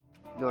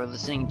You're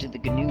listening to the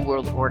GNU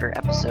World Order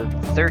episode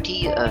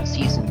 30 of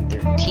season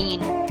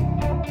 13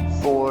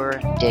 for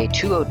day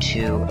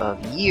 202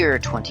 of year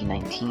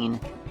 2019.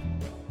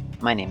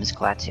 My name is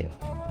Klaatu.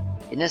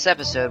 In this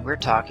episode, we're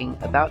talking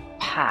about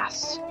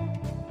PASS.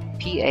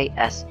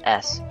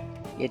 P-A-S-S.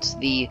 It's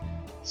the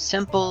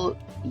simple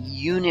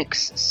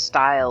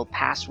Unix-style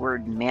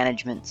password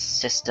management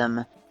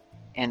system,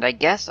 and I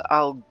guess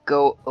I'll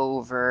go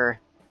over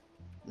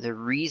the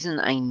reason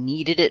I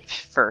needed it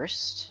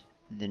first.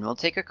 Then we'll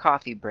take a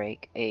coffee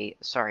break,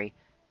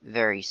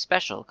 very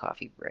special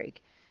coffee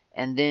break,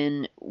 and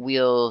then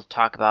we'll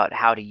talk about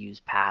how to use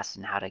PASS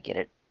and how to get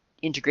it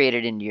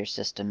integrated into your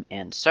system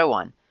and so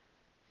on.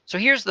 So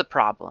here's the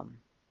problem,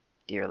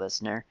 dear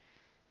listener.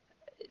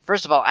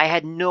 First of all, I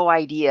had no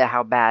idea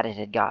how bad it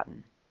had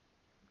gotten.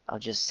 I'll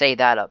just say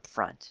that up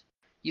front.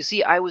 You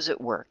see, I was at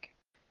work,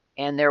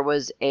 and there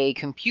was a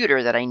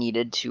computer that I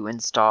needed to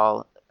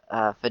install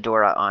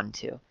Fedora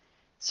onto.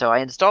 So I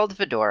installed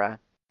Fedora,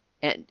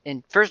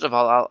 and first of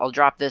all, I'll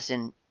drop this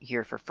in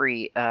here for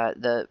free.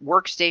 The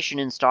workstation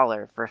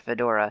installer for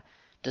Fedora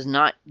does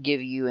not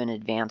give you an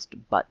advanced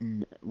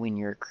button when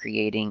you're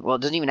creating, well,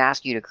 it doesn't even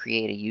ask you to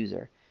create a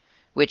user,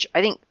 which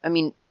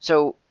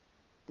so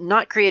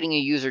not creating a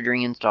user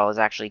during install is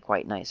actually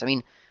quite nice. I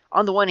mean,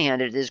 on the one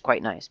hand, it is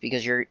quite nice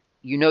because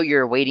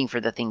you're waiting for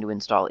the thing to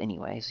install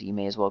anyway, so you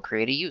may as well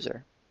create a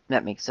user.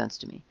 That makes sense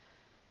to me.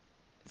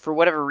 For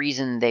whatever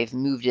reason, they've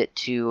moved it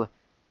to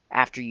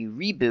after you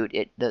reboot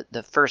it,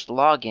 the first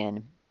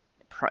login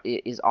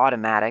is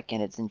automatic,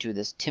 and it's into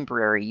this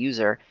temporary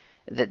user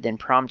that then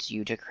prompts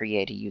you to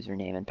create a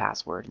username and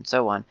password and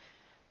so on,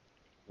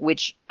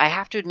 which I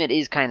have to admit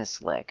is kind of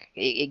slick.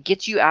 It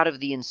gets you out of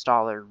the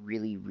installer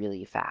really,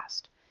 really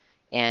fast.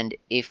 And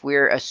if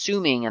we're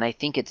assuming, and I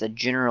think it's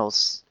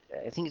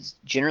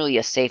generally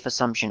a safe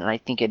assumption, and I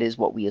think it is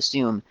what we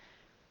assume,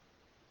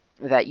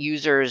 that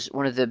users,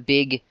 one of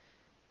the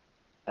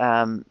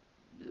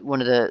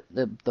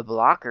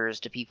blockers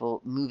to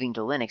people moving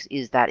to Linux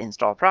is that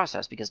install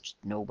process, because just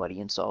nobody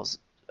installs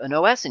an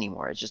OS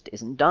anymore. It just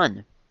isn't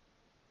done.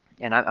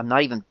 And I'm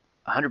not even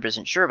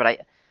 100% sure, but I'm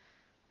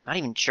not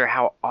even sure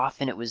how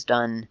often it was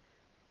done,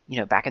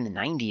 back in the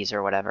 90s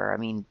or whatever. I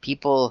mean,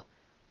 people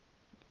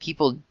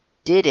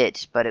did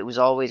it, but it was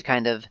always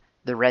kind of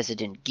the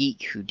resident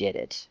geek who did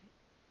it.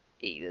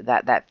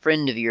 That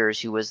friend of yours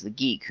who was the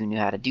geek who knew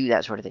how to do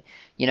that sort of thing.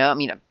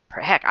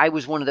 Heck, I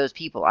was one of those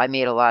people. I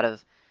made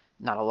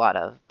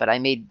but I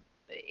made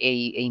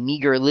a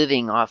meager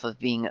living off of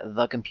being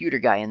the computer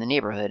guy in the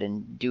neighborhood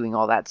and doing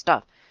all that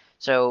stuff.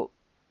 So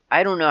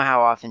I don't know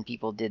how often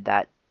people did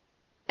that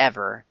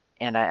ever,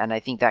 and I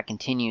think that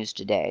continues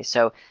today.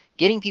 So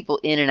getting people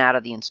in and out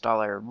of the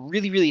installer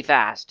really, really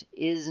fast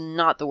is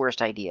not the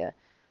worst idea.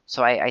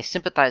 So I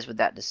sympathize with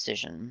that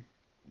decision,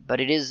 but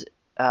it is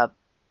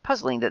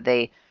puzzling that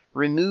they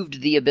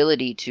removed the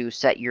ability to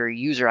set your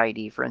user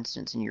ID, for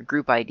instance, and your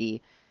group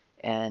ID,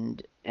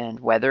 and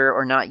whether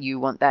or not you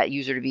want that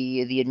user to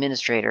be the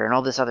administrator and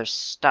all this other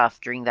stuff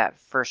during that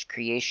first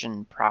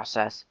creation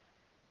process.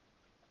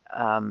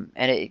 And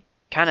it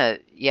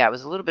it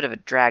was a little bit of a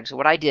drag. So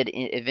what I did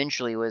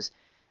eventually was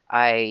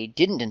I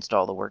didn't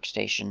install the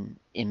workstation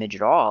image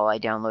at all. I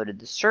downloaded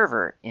the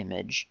server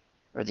image,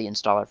 or the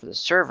installer for the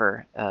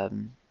server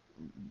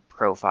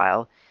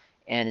profile,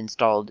 and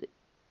installed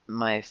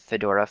my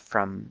Fedora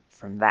from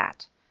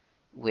that,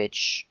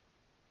 which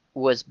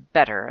was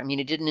better. I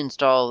mean, it didn't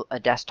install a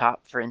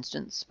desktop, for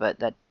instance, but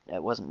that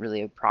wasn't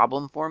really a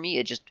problem for me.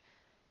 It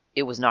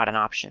was not an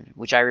option,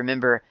 which I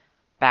remember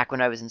back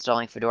when I was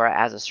installing Fedora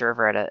as a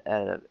server at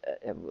a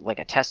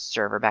test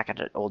server back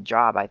at an old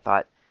job. I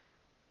thought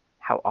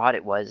how odd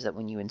it was that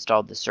when you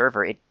installed the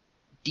server, it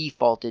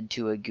defaulted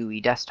to a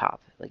GUI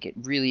desktop. Like, it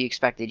really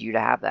expected you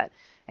to have that.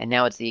 And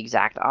now it's the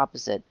exact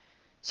opposite.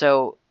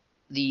 So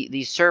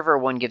the server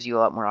one gives you a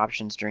lot more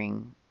options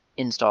during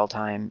install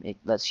time. It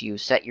lets you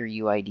set your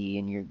UID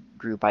and your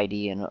group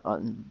ID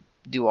and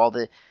do all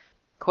the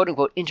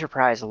quote-unquote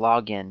enterprise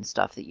login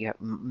stuff that you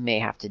may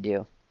have to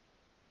do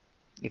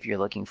if you're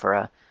looking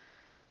for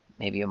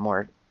maybe a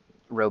more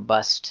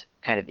robust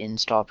kind of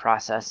install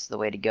process. The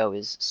way to go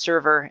is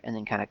server and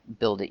then kind of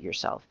build it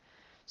yourself.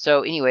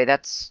 So anyway,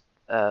 that's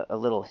a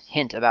little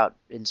hint about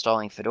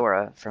installing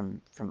Fedora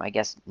from I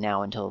guess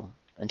now until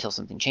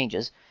something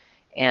changes.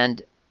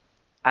 And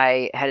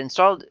I had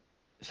installed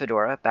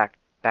Fedora back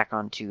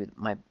onto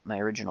my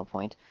original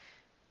point,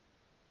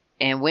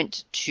 and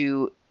went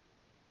to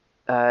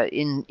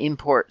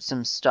import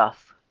some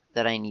stuff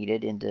that I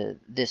needed into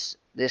this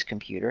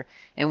computer.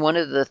 And one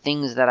of the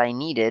things that I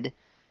needed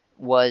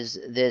was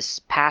this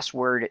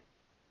password,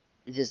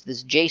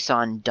 this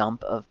JSON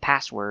dump of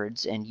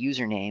passwords and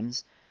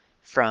usernames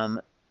from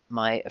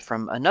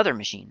another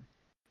machine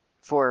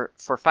for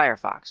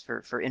Firefox,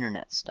 for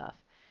internet stuff.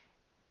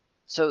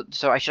 So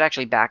I should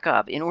actually back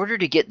up. In order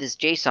to get this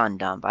JSON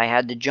dump, I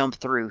had to jump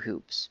through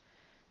hoops.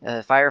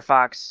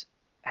 Firefox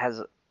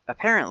has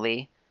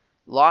apparently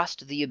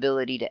lost the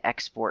ability to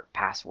export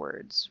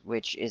passwords,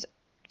 which is,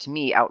 to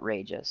me,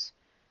 outrageous.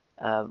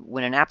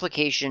 When an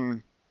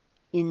application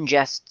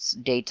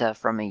ingests data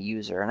from a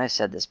user, and I've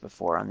said this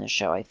before on this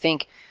show, I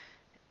think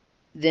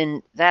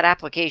then that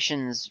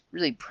application's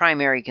really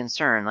primary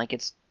concern, like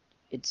it's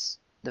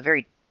the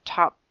very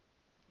top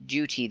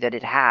duty that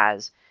it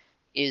has,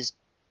 is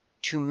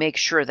to make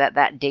sure that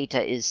that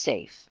data is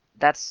safe.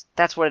 That's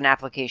what an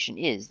application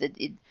is.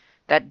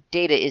 That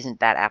data isn't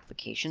that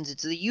application's,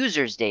 it's the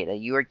user's data.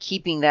 You are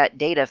keeping that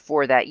data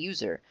for that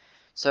user.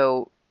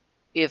 So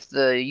if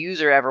the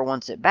user ever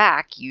wants it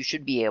back, you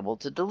should be able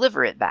to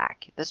deliver it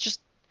back. That's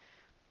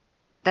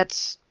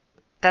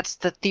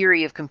the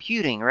theory of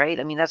computing, right?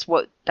 I mean, that's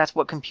what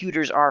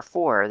computers are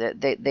for. That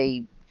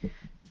they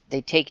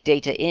take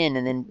data in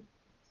and then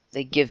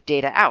they give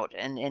data out,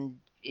 and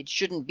it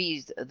shouldn't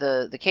be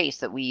the case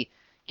that we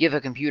give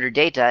a computer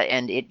data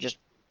and it just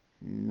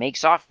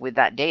makes off with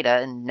that data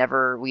and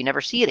we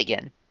never see it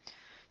again.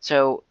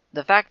 So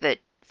the fact that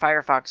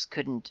Firefox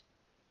couldn't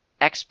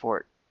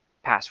export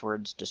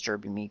passwords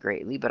disturbed me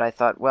greatly, but I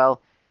thought,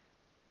 well,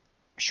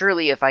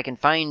 surely if I can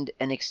find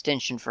an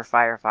extension for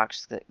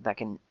Firefox that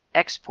can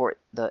export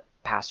the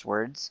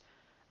passwords,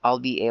 I'll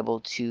be able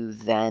to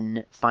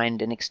then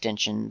find an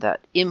extension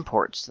that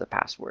imports the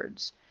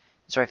passwords.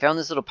 So I found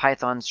this little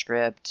Python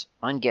script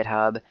on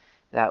GitHub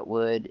that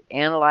would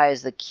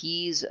analyze the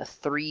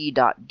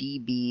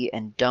keys3.db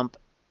and dump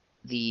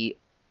the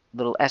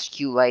little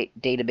SQLite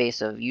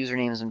database of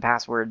usernames and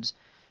passwords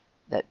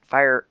that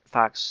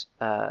Firefox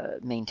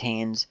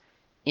maintains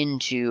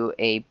into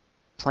a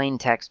plain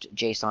text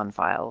JSON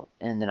file.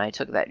 And then I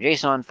took that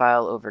JSON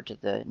file over to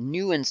the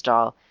new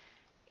install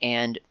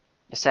and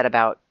set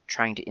about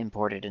trying to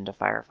import it into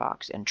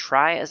Firefox. And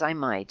try as I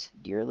might,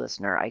 dear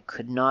listener, I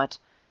could not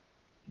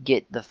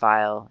get the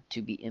file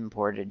to be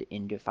imported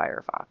into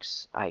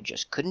Firefox. I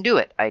just couldn't do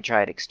it. I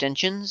tried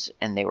extensions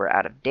and they were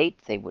out of date.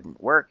 They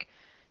wouldn't work.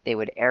 They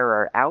would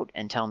error out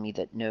and tell me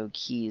that no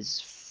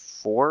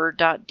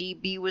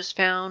keys4.db was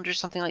found or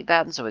something like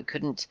that, and so it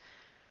couldn't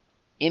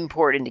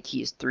import into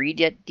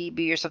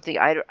keys3.db or something.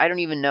 I don't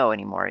even know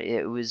anymore.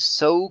 It was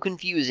so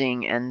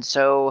confusing and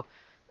so,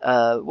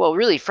 well,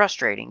 really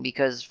frustrating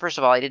because, first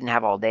of all, I didn't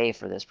have all day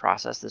for this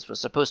process. This was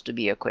supposed to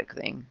be a quick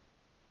thing,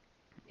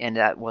 and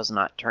that was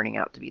not turning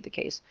out to be the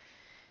case.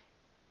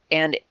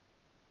 And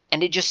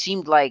it just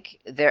seemed like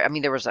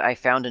I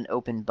found an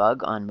open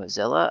bug on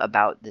Mozilla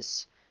about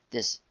this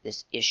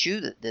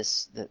issue, that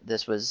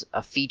this was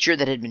a feature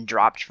that had been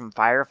dropped from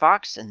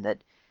Firefox and that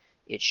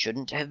it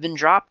shouldn't have been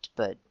dropped,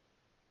 but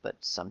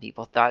some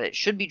people thought it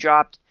should be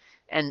dropped,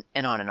 and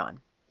on and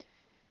on.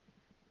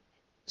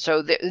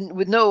 So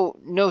with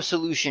no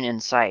solution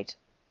in sight,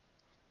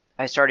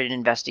 I started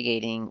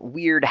investigating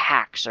weird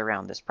hacks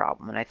around this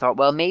problem, and I thought,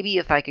 well, maybe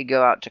if I could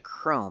go out to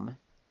Chrome,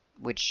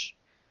 which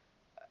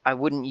I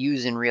wouldn't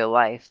use in real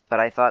life, but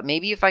I thought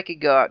maybe if I could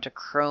go out to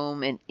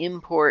Chrome and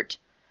import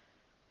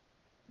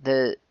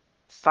the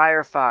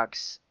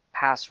Firefox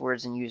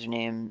passwords and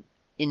username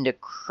into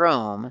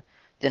Chrome,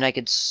 then I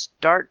could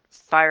start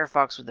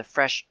Firefox with a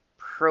fresh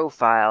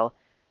profile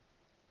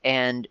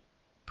and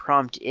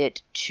prompt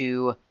it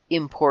to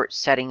import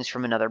settings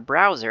from another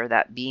browser,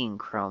 that being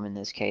Chrome in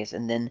this case,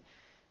 and then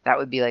that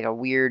would be like a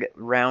weird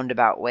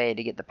roundabout way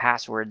to get the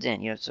passwords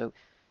in, so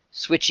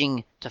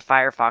switching to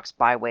Firefox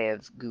by way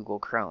of Google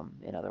Chrome,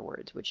 in other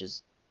words, which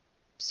is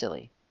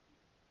silly.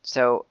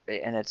 So,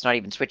 and it's not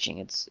even switching,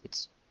 it's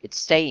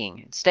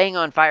staying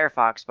on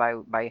Firefox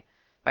by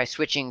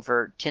switching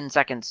for 10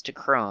 seconds to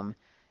Chrome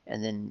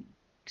and then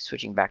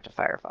switching back to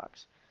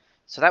Firefox.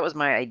 So that was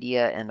my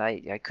idea, and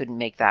I couldn't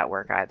make that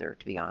work either,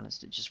 to be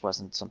honest. It just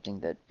wasn't something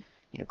that,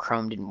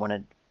 Chrome didn't want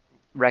to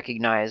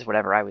recognize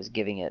whatever I was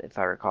giving it, if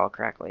I recall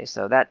correctly.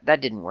 So that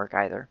didn't work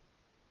either.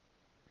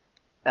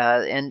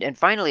 And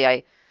finally,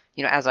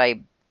 as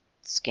I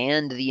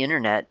scanned the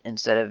internet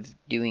instead of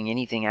doing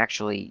anything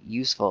actually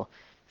useful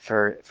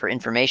for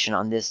information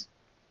on this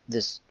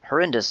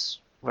horrendous,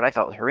 what I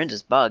felt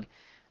horrendous bug,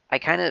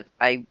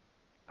 I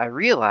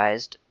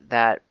realized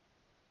that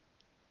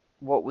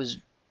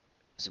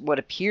what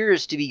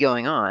appears to be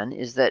going on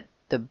is that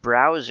the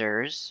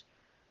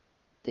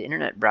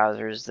internet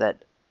browsers that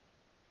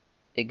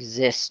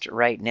exist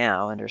right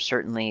now and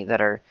that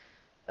are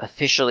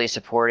officially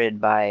supported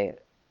by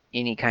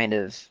any kind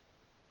of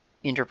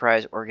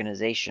enterprise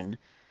organization,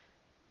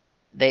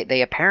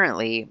 they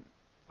apparently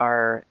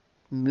are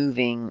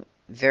moving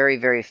very,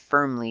 very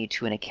firmly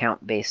to an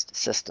account-based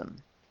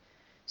system.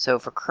 So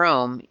for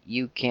Chrome,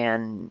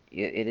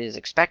 it is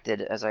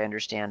expected, as I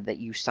understand, that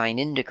you sign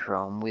into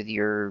Chrome with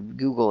your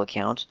Google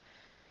account,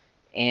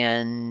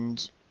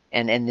 and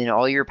then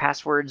all your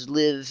passwords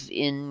live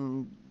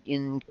in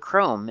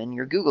Chrome and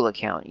your Google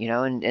account,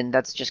 and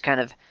that's just kind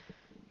of,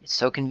 it's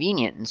so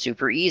convenient and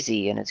super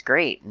easy, and it's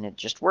great, and it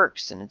just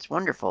works, and it's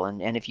wonderful.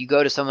 And if you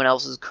go to someone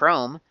else's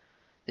Chrome,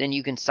 then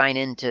you can sign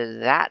into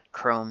that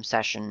Chrome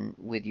session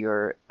with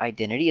your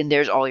identity, and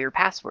there's all your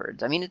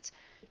passwords. I mean,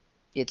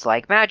 it's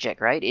like magic,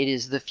 right? It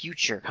is the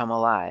future come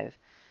alive.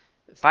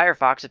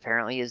 Firefox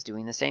apparently is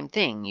doing the same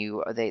thing.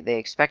 They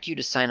expect you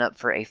to sign up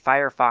for a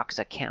Firefox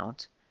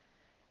account,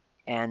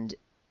 and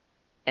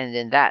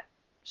then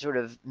sort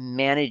of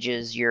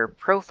manages your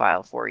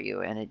profile for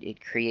you, and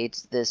it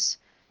creates this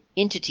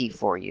entity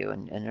for you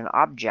and an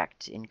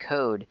object in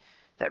code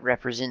that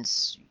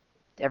represents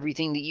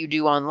everything that you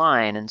do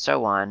online and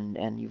so on,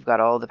 and you've got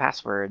all the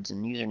passwords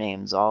and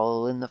usernames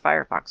all in the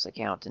Firefox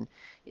account, and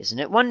isn't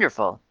it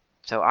wonderful?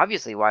 So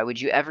obviously, why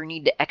would you ever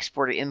need to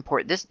export or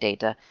import this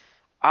data?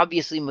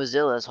 Obviously,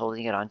 Mozilla is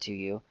holding it onto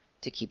you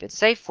to keep it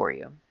safe for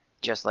you,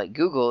 just like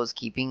Google is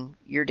keeping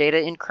your data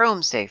in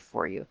Chrome safe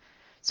for you.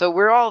 So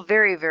we're all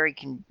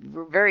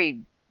we're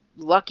very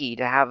lucky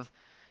to have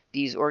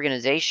these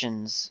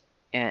organizations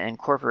and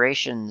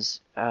corporations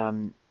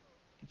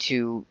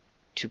to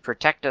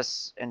protect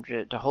us and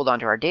to hold on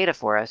to our data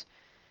for us.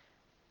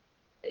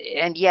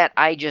 And yet,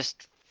 I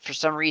just, for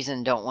some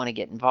reason, don't want to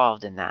get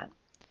involved in that.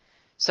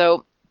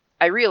 So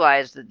I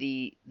realized that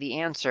the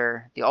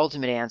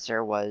ultimate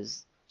answer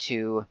was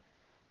to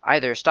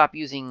either stop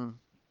using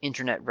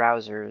internet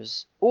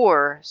browsers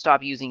or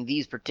stop using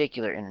these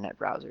particular internet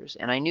browsers.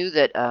 And I knew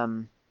that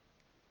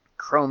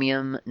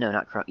Chromium, no,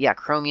 not Chromium, yeah,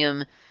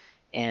 Chromium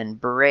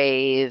and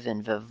Brave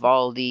and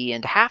Vivaldi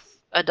and half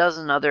a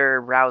dozen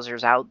other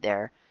browsers out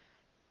there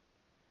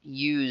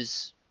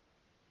use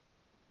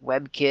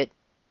WebKit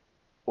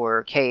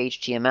or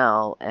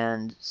KHTML,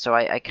 and so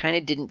I kind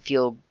of didn't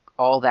feel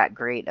all that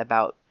great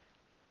about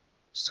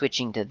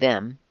switching to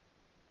them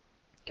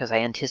because I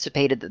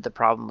anticipated that the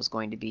problem was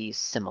going to be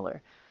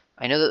similar.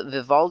 I know that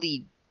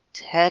Vivaldi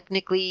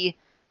technically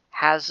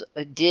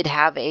did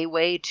have a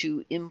way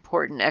to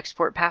import and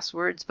export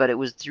passwords, but it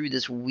was through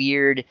this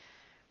weird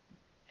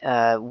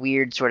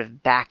sort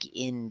of back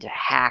end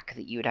hack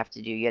that you would have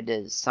to do. You had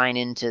to sign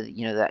into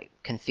that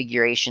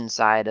configuration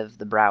side of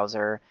the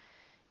browser,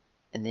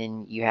 and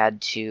then you had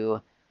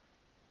to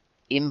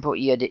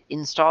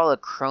install a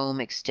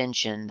Chrome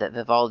extension that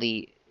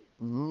Vivaldi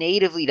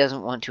natively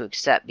doesn't want to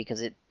accept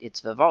because it's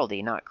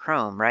Vivaldi, not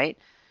Chrome, right?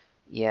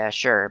 Yeah,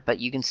 sure, but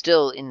you can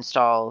still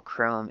install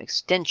Chrome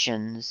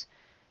extensions,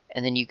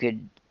 and then you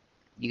could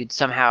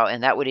somehow,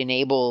 and that would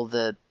enable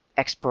the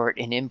export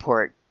and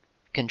import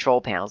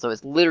control panel. So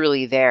it's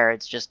literally there,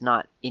 it's just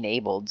not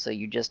enabled, so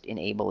you just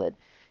enable it,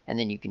 and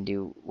then you can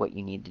do what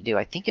you need to do.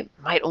 I think it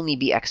might only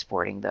be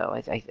exporting,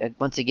 though.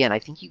 Once again, I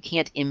think you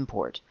can't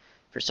import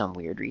for some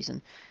weird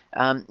reason.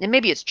 And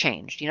maybe it's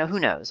changed. Who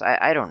knows?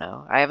 I don't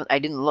know. I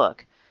didn't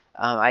look.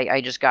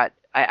 I just got.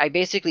 I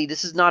basically,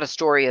 this is not a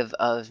story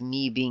of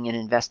me being an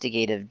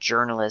investigative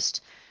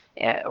journalist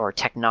or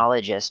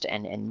technologist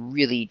and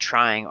really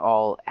trying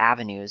all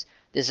avenues.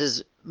 This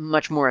is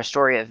much more a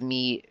story of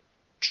me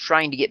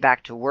trying to get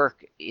back to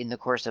work in the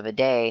course of a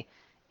day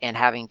and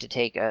having to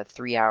take a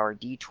 3-hour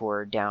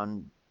detour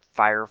down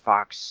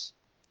Firefox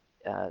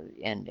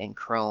and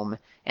Chrome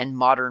and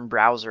modern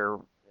browser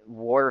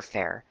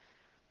warfare.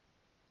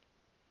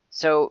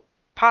 So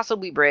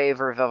possibly Brave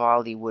or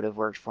Vivaldi would have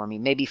worked for me.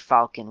 Maybe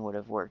Falcon would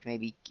have worked.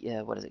 Maybe,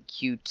 what is it,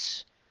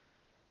 Qt?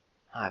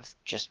 I've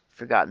just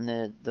forgotten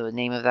the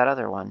name of that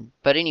other one.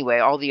 But anyway,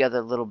 all the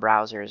other little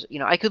browsers,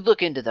 I could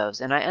look into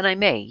those, and I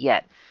may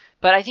yet.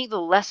 But I think the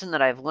lesson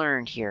that I've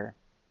learned here,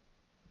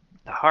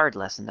 the hard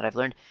lesson that I've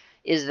learned,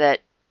 is that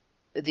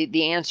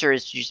the answer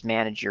is to just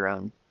manage your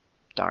own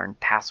darn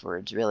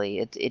passwords. Really,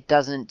 it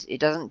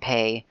doesn't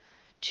pay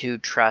to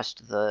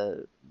trust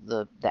the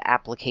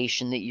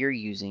application that you're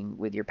using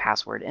with your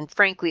password. And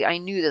frankly, I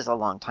knew this a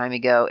long time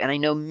ago, and I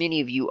know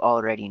many of you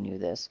already knew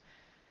this.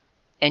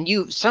 And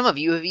some of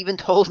you have even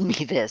told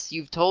me this.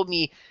 You've told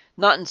me,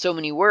 not in so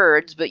many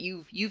words, but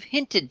you've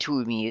hinted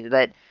to me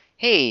that,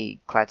 hey,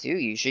 Klaatu,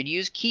 you should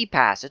use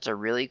KeePass. It's a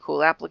really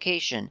cool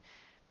application.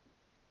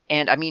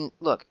 And I mean,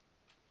 look,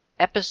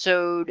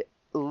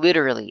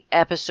 literally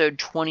episode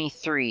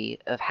 23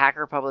 of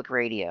Hacker Public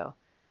Radio.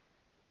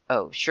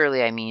 Oh,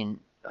 surely I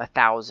mean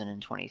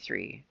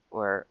 1023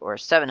 or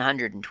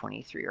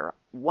 723 or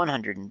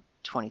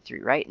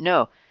 123, right?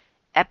 No,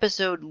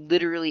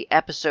 literally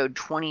episode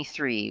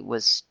 23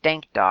 was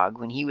Stank Dog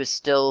when he was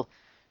still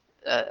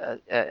a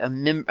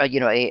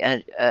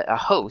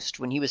host,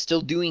 when he was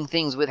still doing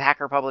things with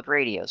Hacker Public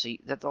Radio. So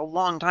that's a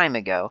long time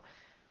ago.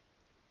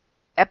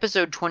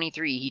 Episode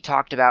 23, he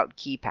talked about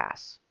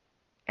KeePass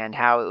and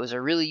how it was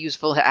a really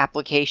useful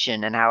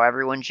application and how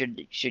everyone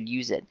should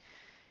use it.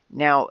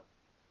 Now,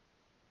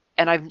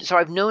 and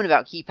I've known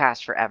about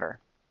KeePass forever,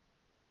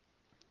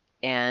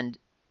 and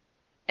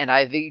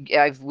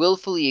I've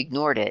willfully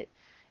ignored it,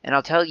 and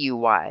I'll tell you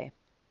why.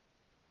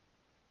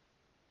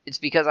 It's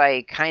because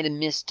I kind of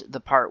missed the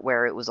part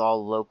where it was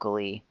all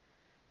locally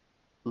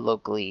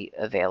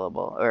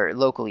available or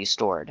locally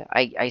stored.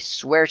 I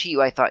swear to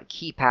you, I thought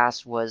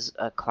KeePass was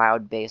a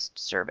cloud-based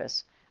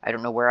service. I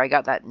don't know where I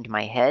got that into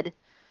my head,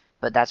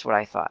 but that's what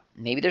I thought.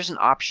 Maybe there's an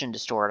option to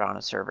store it on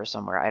a server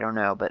somewhere. I don't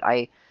know, but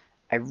I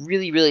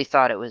really, really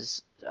thought it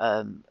was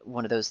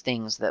one of those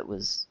things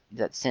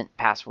that sent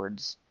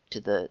passwords to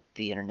the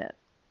internet.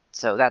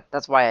 So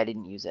that's why I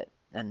didn't use it.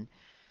 And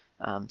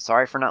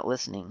sorry for not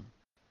listening.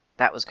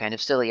 That was kind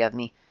of silly of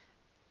me.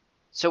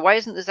 So why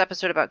isn't this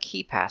episode about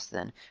KeePass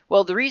then?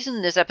 Well, the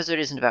reason this episode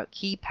isn't about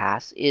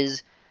KeePass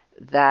is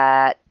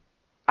that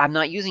I'm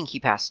not using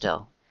KeePass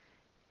still.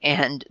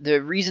 And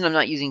the reason I'm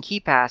not using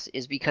KeePass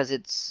is because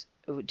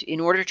in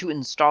order to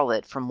install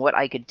it, from what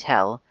I could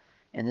tell,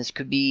 and this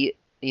could be,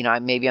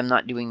 maybe I'm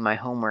not doing my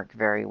homework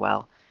very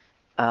well,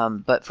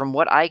 but from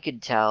what I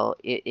could tell,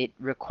 it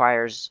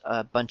requires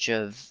a bunch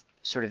of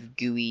sort of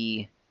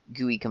GUI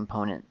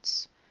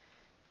components,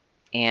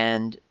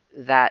 and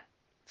that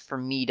for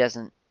me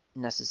doesn't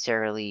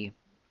necessarily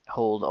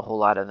hold a whole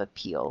lot of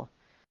appeal.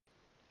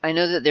 I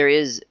know that there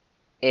is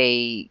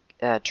a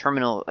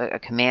terminal, a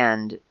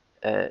command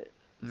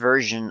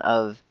version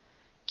of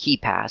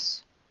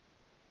KeePass,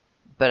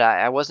 but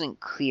I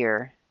wasn't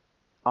clear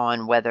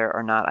on whether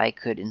or not I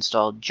could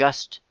install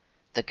just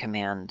the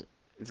command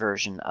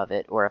version of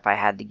it, or if I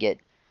had to get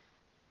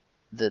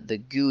the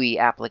GUI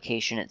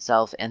application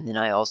itself, and then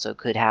I also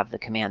could have the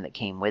command that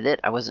came with it.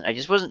 I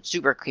just wasn't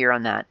super clear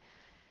on that.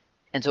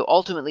 And so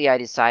ultimately I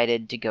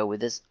decided to go with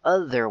this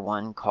other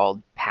one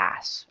called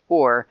Pass,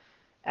 or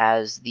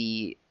as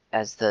the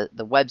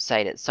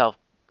website itself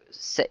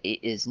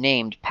is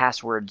named,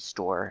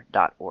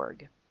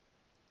 passwordstore.org.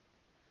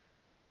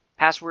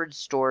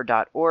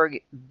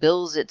 Passwordstore.org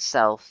bills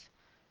itself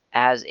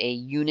as a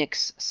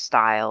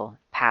Unix-style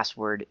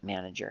password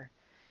manager,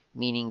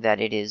 meaning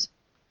that it is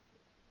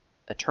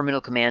a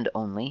terminal command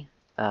only.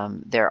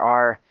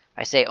 I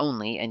say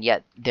only, and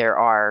yet there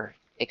are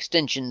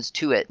extensions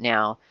to it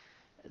now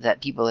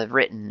that people have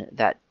written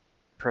that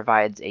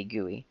provides a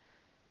GUI.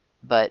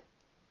 But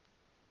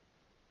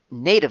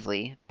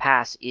natively,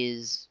 Pass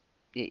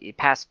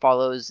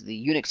follows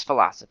the Unix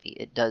philosophy.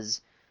 It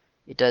does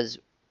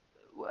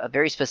a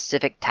very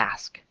specific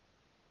task,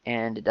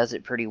 and it does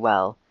it pretty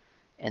well.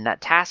 And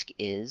that task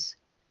is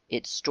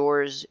it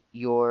stores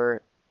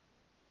your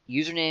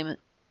username,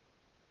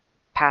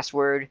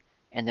 password,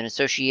 and an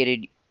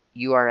associated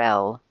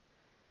URL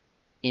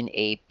in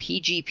a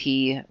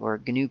PGP or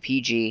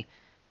GNU-PG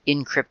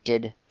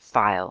encrypted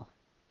file.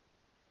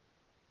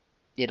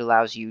 It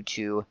allows you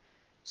to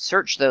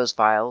search those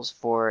files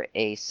for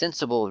a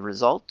sensible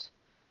result,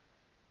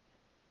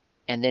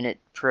 and then it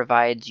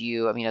provides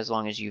you, as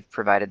long as you've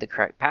provided the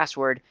correct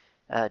password,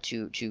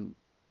 to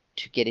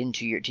get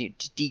into to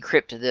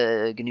decrypt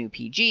the GNU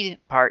PG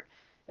part,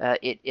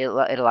 it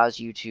allows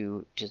you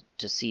to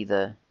see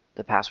the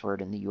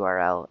password and the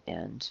URL,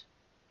 and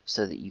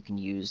so that you can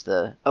use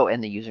and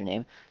the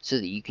username, so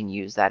that you can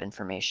use that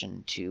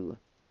information to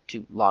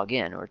log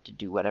in or to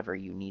do whatever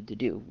you need to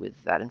do with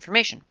that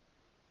information.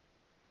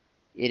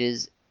 It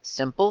is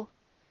simple,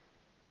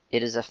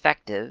 it is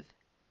effective,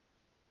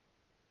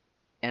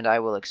 and I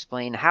will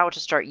explain how to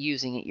start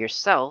using it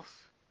yourself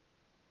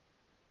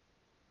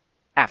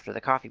after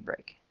the coffee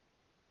break.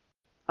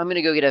 I'm going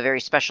to go get a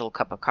very special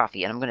cup of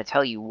coffee, and I'm going to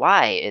tell you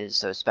why it is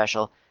so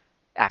special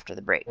after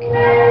the break.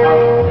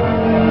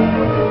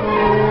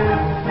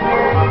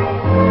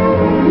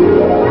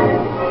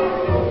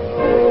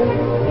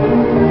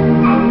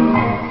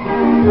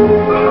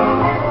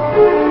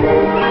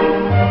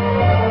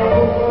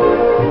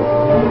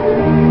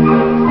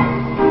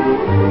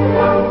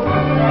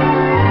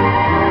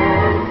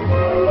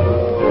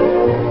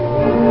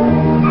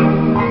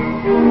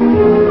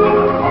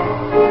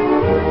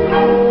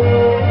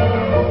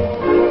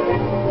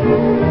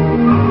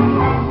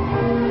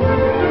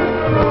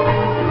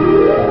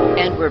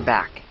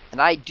 Back,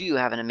 and I do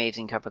have an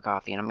amazing cup of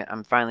coffee, and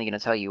I'm finally going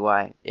to tell you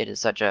why it is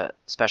such a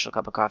special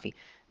cup of coffee.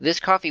 This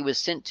coffee was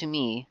sent to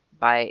me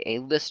by a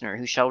listener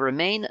who shall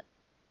remain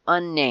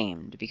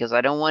unnamed, because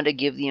I don't want to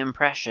give the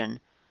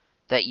impression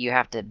that you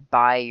have to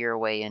buy your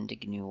way into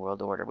GNU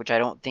World Order, which I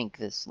don't think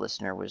this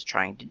listener was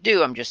trying to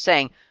do. I'm just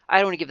saying I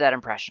don't want to give that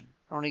impression.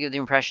 I don't want to give the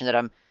impression that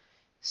I'm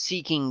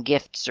seeking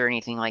gifts or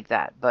anything like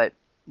that. But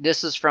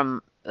this is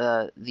from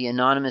the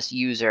anonymous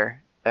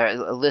user,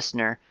 a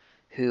listener,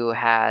 who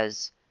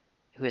has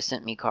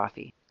sent me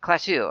coffee.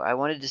 Klaatu, I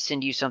wanted to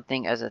send you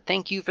something as a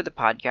thank you for the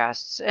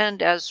podcasts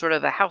and as sort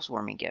of a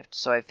housewarming gift,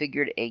 so I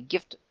figured a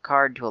gift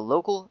card to a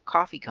local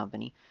coffee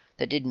company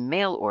that did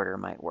mail order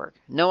might work.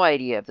 No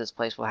idea if this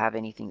place will have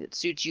anything that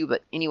suits you,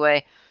 but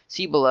anyway,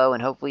 see below,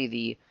 and hopefully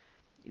the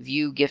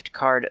view gift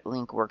card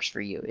link works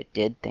for you. It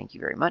did, thank you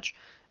very much.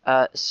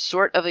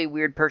 Sort of a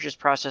weird purchase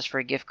process for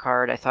a gift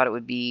card. I thought it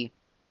would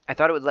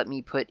let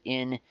me put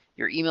in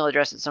your email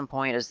address at some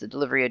point as the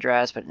delivery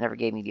address, but it never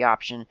gave me the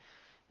option.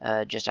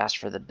 Just asked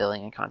for the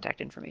billing and contact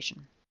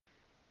information.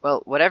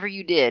 Well, whatever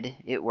you did,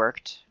 it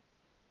worked.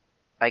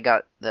 I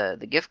got the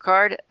gift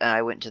card, and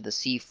I went to the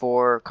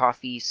C4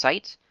 coffee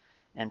site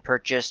and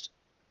purchased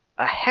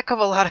a heck of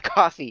a lot of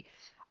coffee.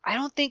 I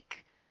don't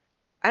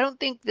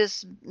think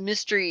this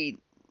mystery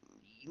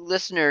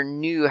listener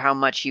knew how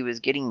much he was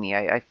getting me.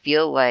 I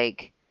feel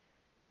like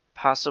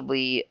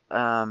possibly,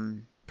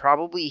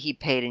 probably he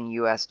paid in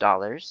US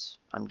dollars,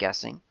 I'm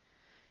guessing.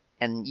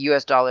 And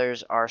US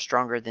dollars are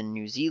stronger than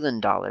New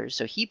Zealand dollars,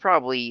 so he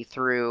probably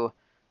threw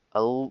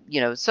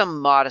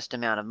some modest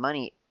amount of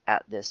money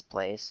at this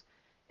place,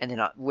 and then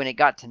when it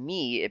got to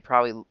me, it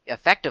probably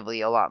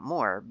effectively a lot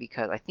more,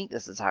 because I think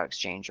this is how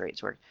exchange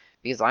rates work,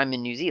 because I'm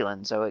in New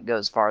Zealand, so it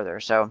goes farther.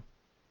 So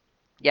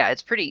yeah,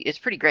 it's pretty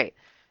great.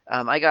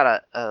 I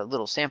got a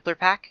little sampler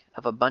pack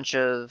of a bunch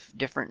of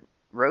different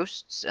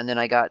roasts, and then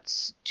I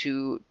got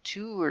two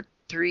or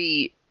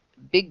three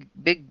big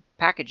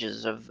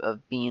packages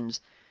of beans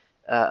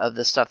of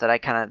the stuff that I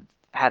kind of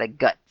had a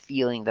gut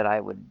feeling that I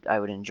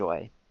would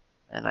enjoy,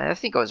 and I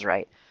think I was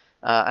right.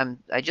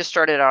 I just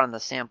started out on the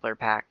sampler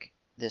pack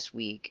this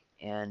week,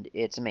 and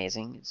it's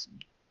amazing. It's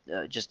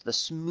just the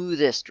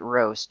smoothest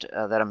roast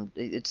that I'm.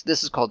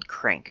 This is called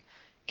Crank,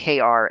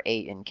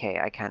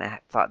 Krank. I kind of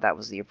thought that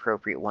was the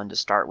appropriate one to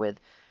start with.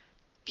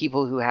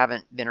 People who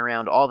haven't been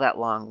around all that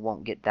long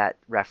won't get that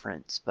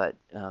reference, but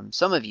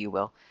some of you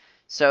will.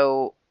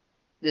 So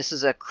this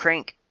is a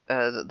crank.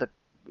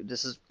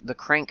 This is the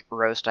crank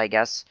roast, I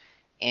guess,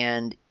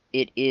 and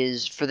it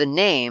is, for the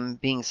name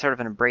being sort of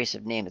an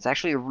abrasive name, it's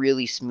actually a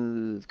really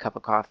smooth cup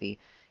of coffee.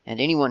 And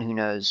anyone who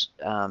knows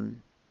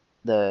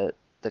the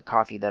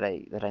coffee that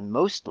I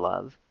most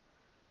love,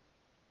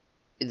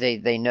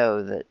 they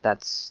know that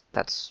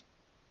that's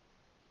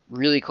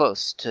really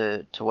close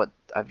to what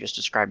I've just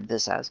described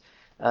this as.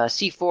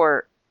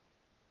 C4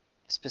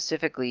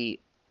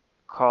 specifically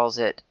calls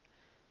it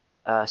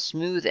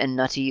smooth and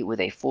nutty with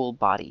a full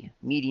body,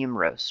 medium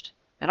roast.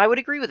 And I would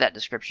agree with that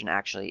description,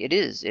 actually. It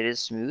is. It is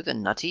smooth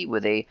and nutty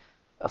with a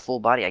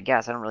full body, I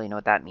guess. I don't really know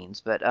what that means.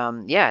 But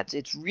yeah,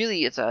 it's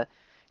really, it's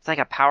like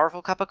a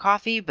powerful cup of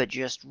coffee, but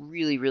just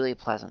really, really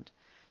pleasant.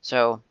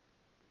 So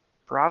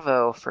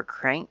bravo for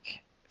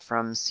Crank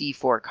from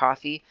C4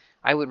 Coffee.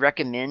 I would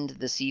recommend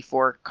the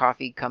C4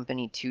 Coffee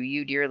Company to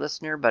you, dear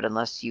listener, but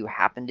unless you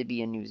happen to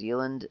be in New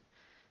Zealand,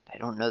 I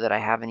don't know that I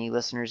have any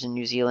listeners in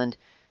New Zealand,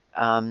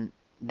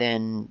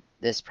 then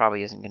this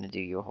probably isn't going to do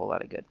you a whole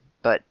lot of good.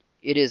 But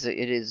it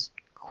is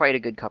quite a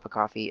good cup of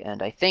coffee,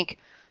 and I think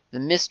the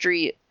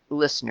mystery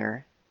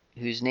listener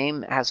whose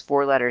name has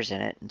 4 letters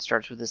in it and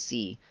starts with a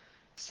C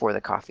for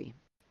the coffee.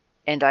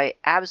 And I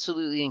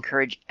absolutely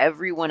encourage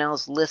everyone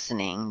else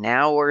listening,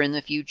 now or in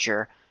the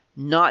future,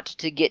 not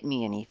to get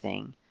me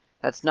anything.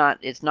 It's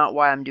not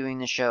why I'm doing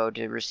the show,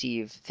 to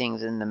receive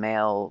things in the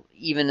mail,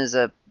 even as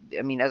as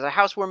a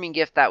housewarming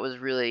gift. That was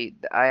really,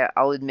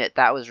 I'll admit,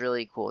 that was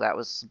really cool. That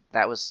was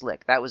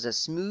slick. That was as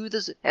smooth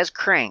as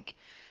crank.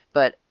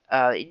 But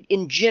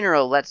in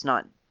general, let's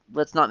not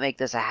make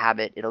this a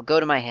habit. It'll go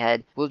to my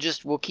head.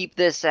 We'll keep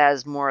this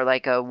as more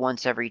like a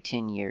once every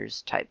 10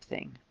 years type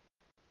thing.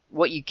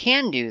 What you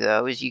can do,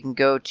 though, is you can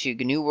go to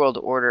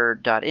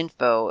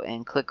GNUWorldOrder.info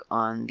and click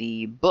on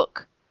the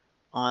book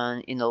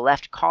in the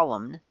left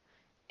column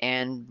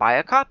and buy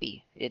a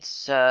copy.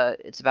 It's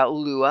about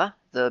Lua,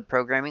 the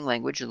programming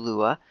language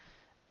Lua,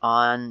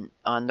 on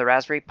the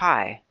Raspberry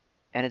Pi,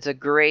 and it's a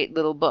great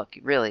little book.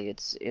 Really,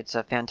 it's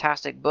a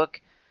fantastic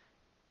book.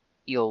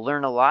 You'll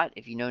learn a lot.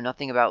 If you know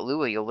nothing about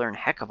Lua, you'll learn a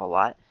heck of a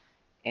lot,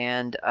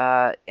 and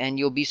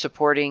you'll be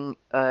supporting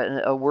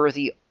a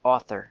worthy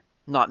author.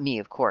 Not me,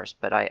 of course,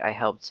 but I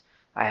helped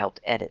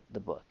edit the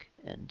book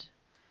and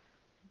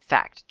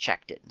fact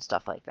checked it and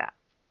stuff like that.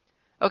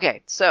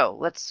 Okay, so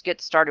let's get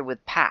started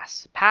with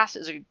pass. Pass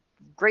is a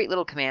great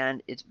little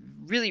command. It's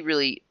really,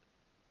 really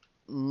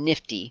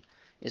nifty,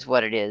 is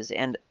what it is,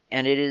 and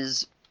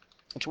it's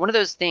one of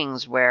those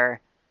things where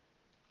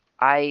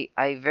I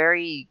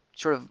very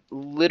sort of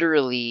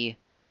literally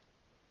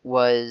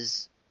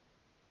was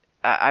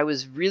I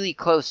was really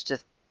close to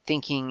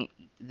thinking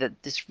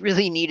that this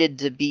really needed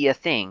to be a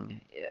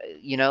thing.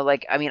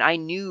 Like, I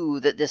knew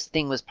that this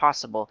thing was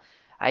possible.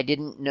 I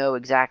didn't know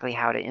exactly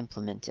how to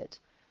implement it.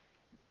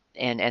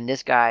 And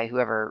this guy,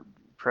 whoever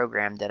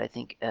programmed it, I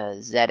think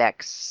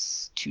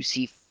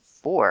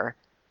ZX2C4.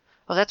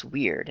 Oh, that's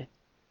weird.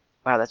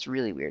 Wow, that's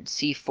really weird.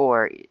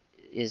 C4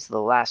 is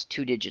the last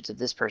 2 digits of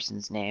this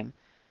person's name.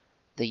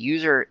 The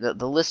user,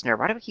 the listener,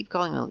 why do I keep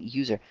calling him a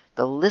user?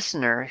 The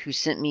listener who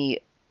sent me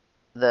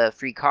the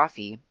free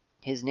coffee,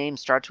 his name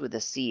starts with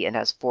a C and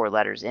has 4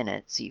 letters in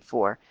it,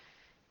 C4.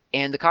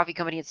 And the coffee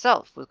company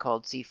itself was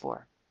called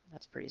C4.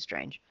 That's pretty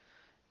strange.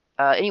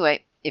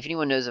 Anyway, if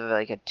anyone knows of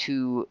like a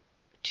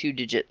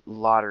two-digit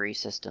lottery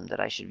system that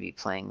I should be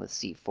playing with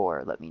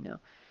C4, let me know.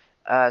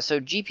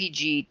 So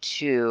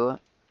GPG2,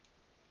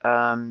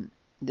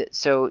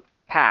 so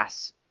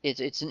pass.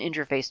 It's an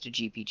interface to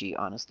GPG,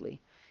 honestly,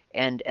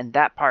 and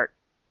that part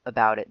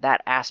about it,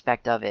 that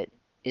aspect of it,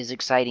 is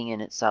exciting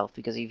in itself,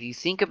 because if you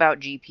think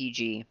about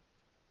GPG,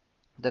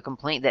 the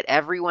complaint that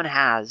everyone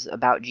has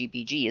about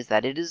GPG is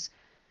that it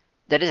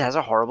has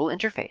a horrible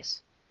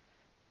interface.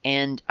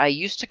 And I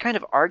used to kind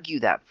of argue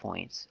that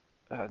point.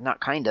 Not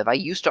kind of. I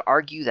used to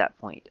argue that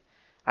point.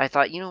 I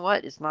thought, you know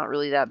what? It's not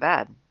really that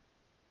bad.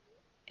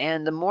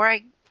 And the more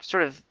I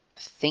sort of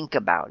think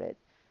about it,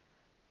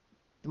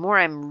 the more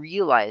I'm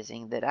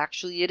realizing that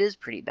actually it is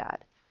pretty bad.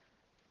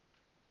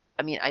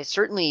 I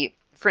certainly,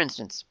 for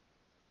instance,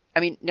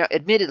 now,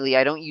 admittedly,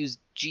 I don't use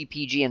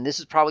GPG, and this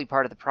is probably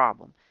part of the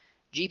problem.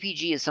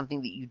 GPG is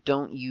something that you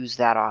don't use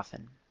that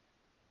often,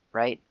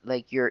 right?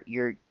 Like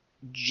your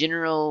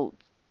general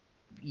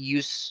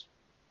use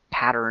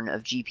pattern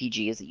of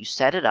GPG is that you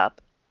set it up,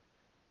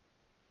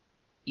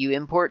 you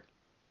import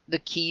the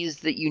keys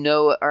that you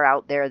know are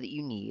out there that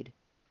you need,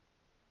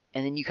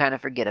 and then you kind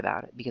of forget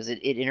about it because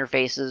it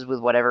interfaces with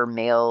whatever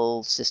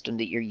mail system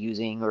that you're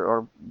using,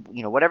 or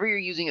whatever you're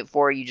using it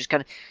for. You just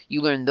kind of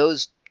you learn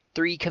those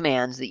 3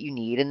 commands that you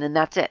need, and then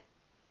that's it.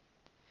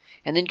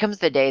 And then comes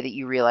the day that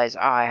you realize,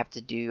 I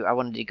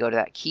wanted to go to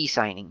that key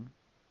signing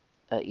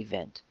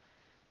event.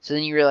 So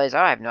then you realize,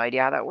 I have no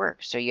idea how that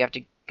works. So you have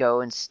to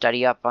go and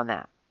study up on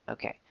that.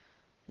 Okay.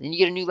 And then you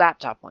get a new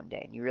laptop one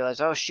day and you realize,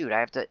 oh shoot, I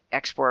have to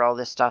export all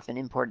this stuff and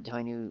import it to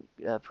my new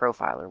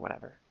profile or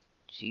whatever.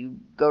 So you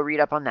go read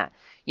up on that.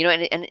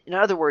 And in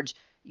other words,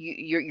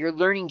 you're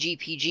learning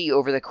GPG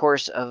over the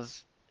course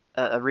of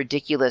a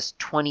ridiculous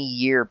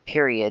 20-year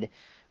period,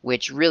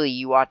 which really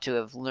you ought to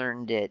have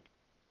learned it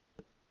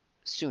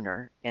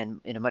sooner and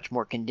in a much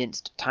more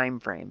condensed time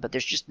frame. But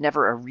there's just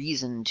never a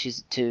reason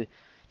to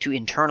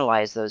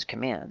internalize those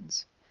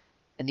commands.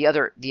 And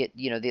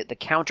the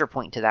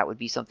counterpoint to that would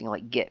be something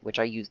like Git, which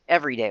I use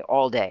every day,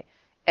 all day,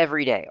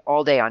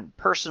 on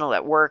personal,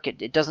 at work.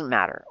 It doesn't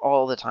matter,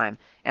 all the time.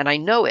 And I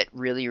know it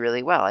really,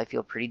 really well. I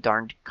feel pretty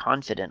darned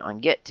confident on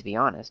Git, to be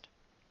honest.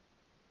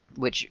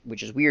 Which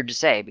is weird to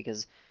say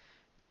because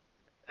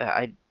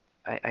I,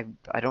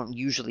 I don't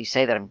usually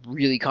say that I'm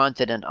really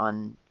confident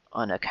on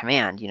a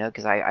command,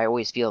 because I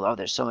always feel, oh,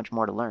 there's so much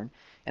more to learn.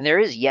 And there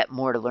is yet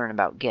more to learn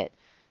about Git.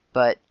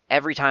 But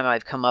every time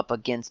I've come up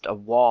against a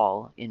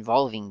wall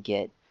involving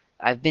Git,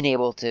 I've been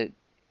able to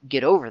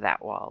get over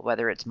that wall,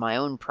 whether it's my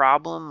own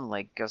problem,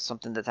 like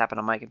something that's happened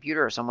on my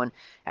computer, or someone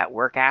at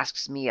work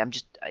asks me.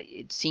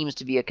 It seems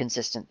to be a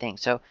consistent thing.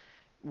 So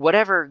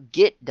whatever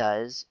Git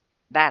does,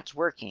 that's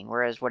working,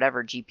 whereas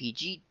whatever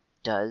GPG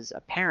does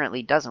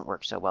apparently doesn't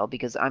work so well,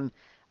 because I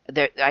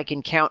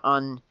can count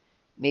on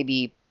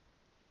maybe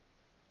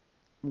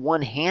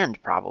one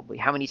hand probably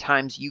how many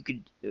times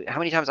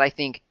I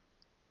think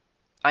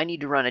I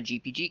need to run a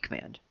GPG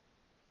command,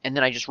 and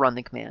then I just run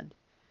the command.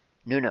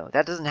 No,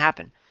 that doesn't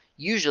happen.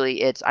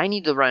 Usually it's, I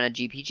need to run a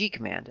GPG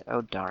command.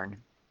 Oh, darn.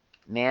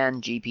 Man,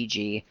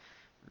 GPG.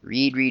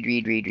 Read, read,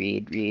 read, read,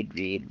 read, read,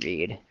 read,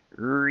 read,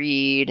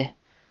 read,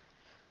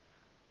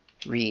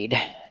 read.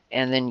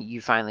 And then you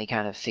finally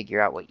kind of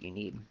figure out what you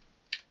need.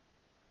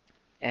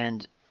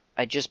 And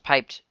I just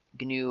piped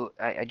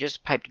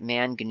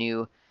man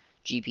GNU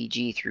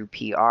GPG through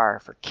PR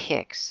for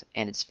kicks,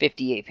 and it's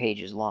 58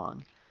 pages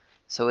long.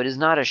 So it is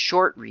not a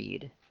short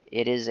read.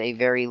 It is a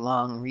very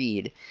long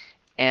read,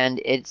 and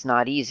it's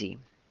not easy.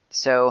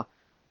 So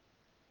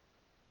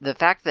the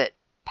fact that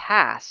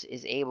Pass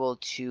is able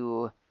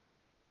to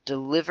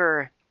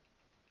deliver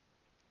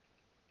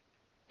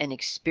an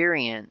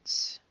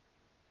experience,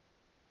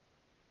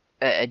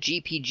 a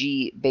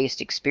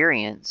GPG-based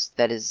experience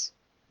that is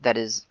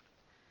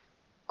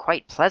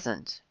quite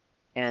pleasant,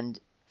 and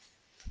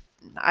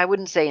I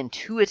wouldn't say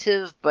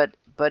intuitive, but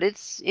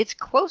it's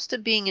close to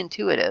being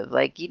intuitive.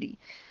 Like you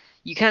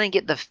kind of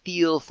get the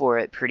feel for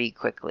it pretty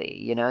quickly.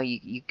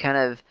 You kind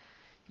of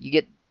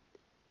you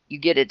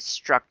get its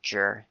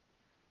structure,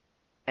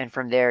 and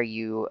from there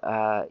you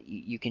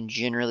can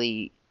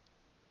generally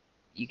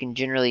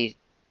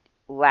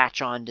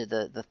latch on to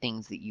the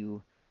things that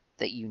you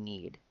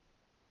need.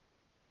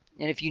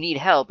 And if you need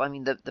help, I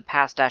mean, the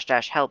pass dash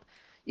dash help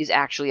is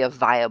actually a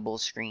viable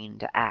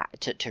screen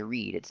to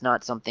read. It's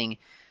not something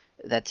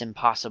that's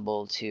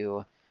impossible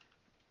to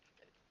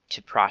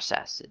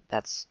process.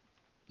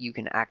 You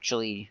can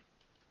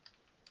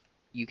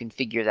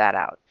figure that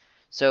out.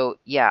 So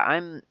yeah,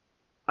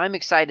 I'm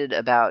excited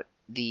about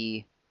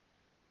the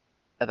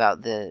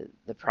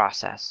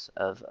process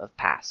of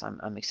Pass.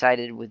 I'm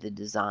excited with the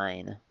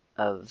design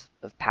of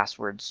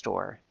Password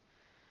Store.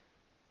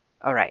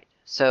 All right,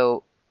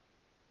 so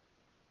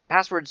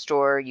Password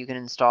Store, you can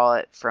install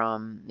it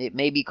from, it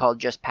may be called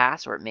just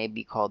Pass, or it may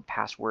be called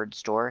Password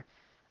Store.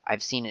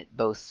 I've seen it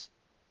both.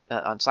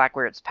 On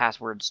Slackware, it's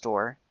Password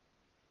Store,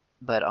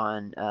 but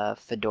on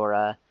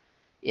Fedora,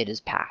 it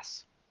is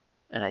Pass.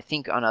 And I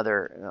think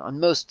on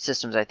most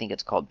systems, I think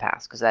it's called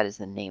Pass, because that is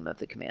the name of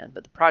the command.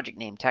 But the project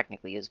name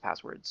technically is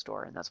Password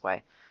Store, and that's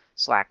why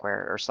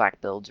Slackware, or Slack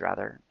Builds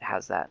rather,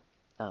 has that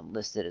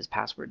listed as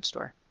Password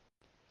Store.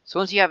 So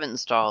once you have it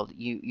installed,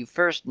 you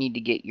first need to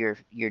get your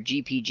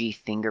GPG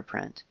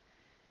fingerprint.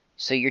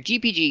 So your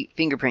GPG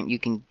fingerprint you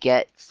can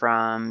get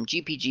from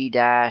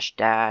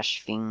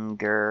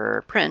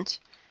gpg-fingerprint,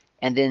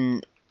 and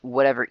then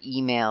whatever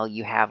email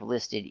you have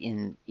listed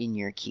in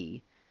your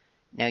key.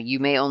 Now you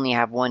may only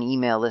have one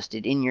email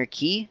listed in your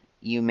key.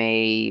 You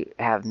may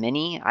have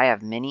many. I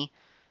have many.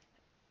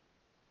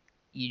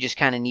 You just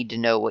kind of need to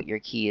know what your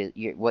key is,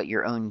 what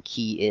your own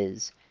key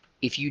is.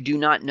 If you do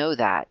not know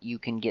that, you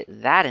can get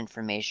that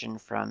information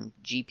from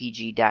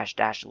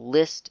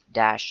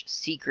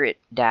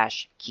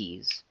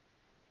gpg-list-secret-keys.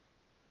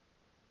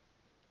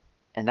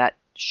 And that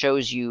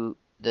shows you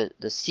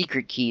the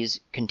secret keys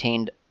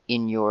contained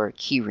in your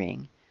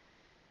keyring,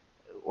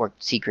 or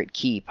secret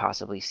key,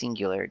 possibly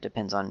singular. It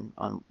depends on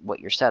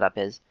what your setup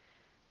is.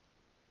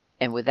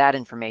 And with that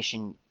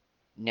information,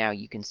 now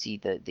you can see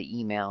the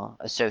email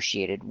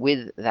associated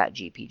with that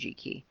GPG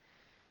key.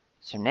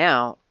 So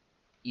now,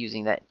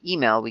 using that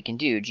email, we can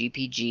do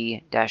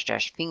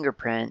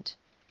gpg-fingerprint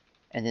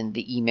and then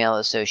the email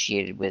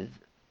associated with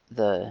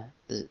the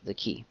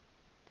key.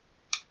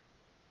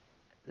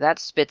 That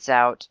spits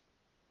out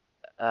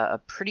a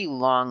pretty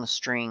long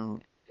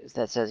string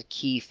that says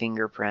key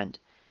fingerprint.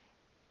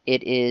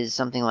 It is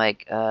something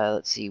like,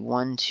 let's see,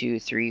 1, 2,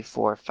 3,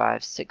 4,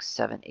 5, 6,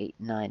 7, 8,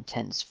 9,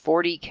 10. It's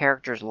 40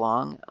 characters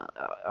long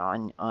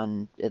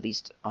on at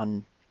least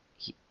on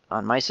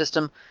my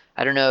system.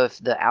 I don't know if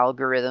the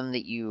algorithm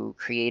that you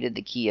created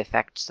the key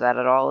affects that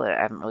at all. I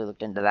haven't really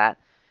looked into that.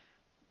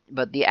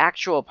 But the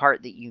actual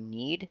part that you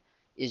need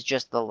is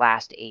just the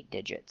last 8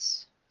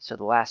 digits. So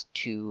the last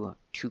two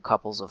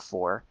couples of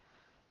 4.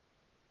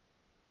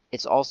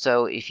 It's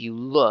also, if you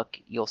look,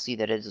 you'll see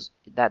that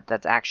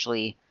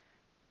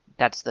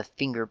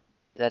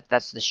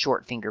that's the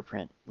short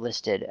fingerprint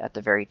listed at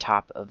the very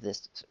top of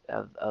this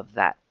of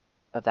that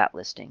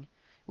listing,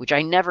 which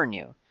I never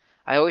knew.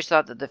 I always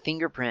thought that the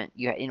fingerprint,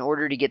 in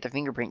order to get the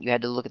fingerprint, you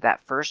had to look at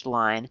that first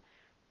line,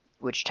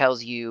 which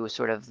tells you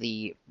sort of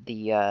the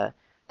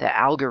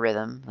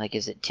algorithm, like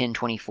is it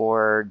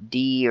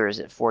 1024D or is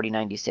it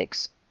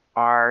 4096R?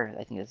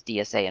 I think that's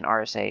DSA and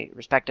RSA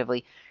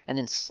respectively, and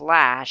then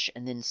slash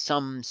and then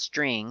some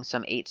string,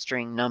 some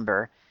 8-string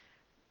number,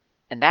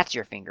 and that's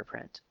your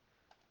fingerprint.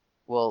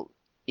 Well,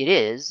 it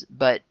is,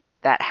 but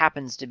that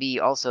happens to be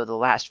also the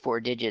last 4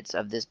 digits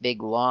of this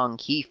big long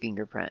key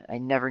fingerprint. I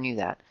never knew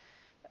that.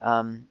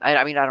 I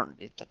mean,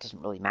 that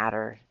doesn't really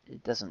matter.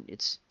 It doesn't,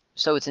 it's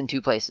in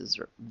 2 places.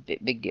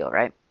 Big deal,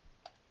 right?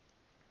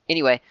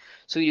 Anyway,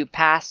 so we do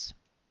pass,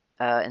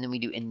 and then we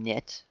do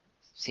init.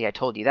 See, I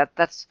told you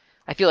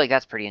I feel like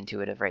that's pretty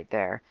intuitive right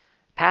there.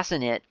 Pass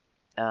init,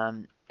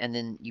 and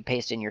then you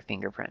paste in your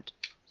fingerprint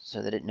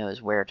so that it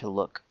knows where to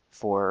look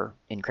for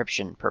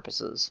encryption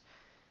purposes.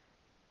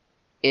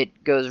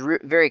 It goes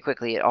very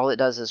quickly. All it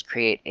does is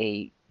create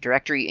a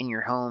directory in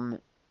your home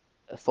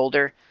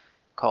folder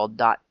called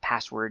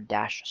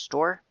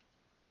 .password-store,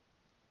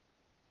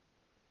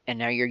 and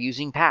now you're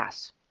using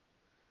pass.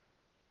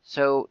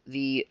 So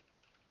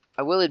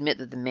I will admit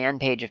that the man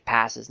page of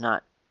pass is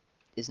not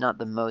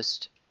the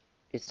most.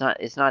 It's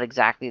not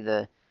exactly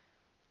the.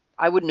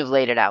 I wouldn't have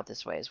laid it out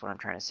this way, is what I'm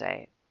trying to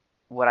say.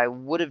 What I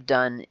would have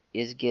done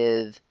is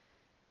give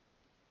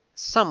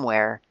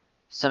somewhere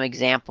some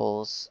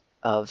examples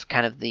of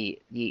kind of the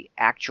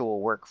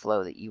actual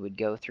workflow that you would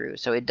go through.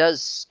 So it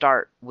does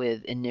start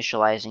with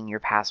initializing your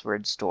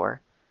password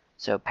store.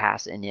 So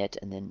pass init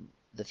and then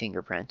the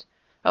fingerprint.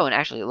 Oh, and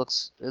actually it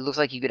looks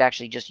like you could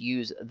actually just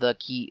use the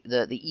key,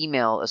 the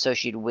email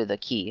associated with a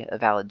key, a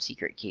valid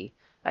secret key.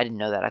 I didn't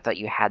know that. I thought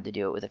you had to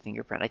do it with a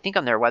fingerprint. I think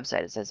on their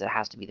website it says it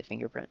has to be the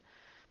fingerprint.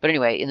 But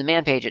anyway, in the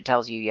man page it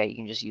tells you, yeah, you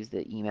can just use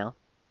the email.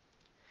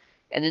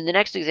 And then the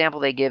next example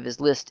they give is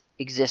list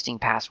existing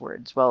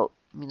passwords. Well,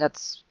 I mean,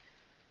 that's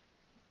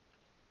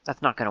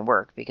not going to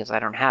work because I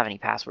don't have any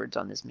passwords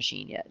on this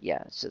machine yet.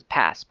 Yeah, it says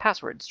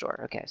password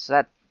store. Okay,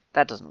 so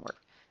that doesn't work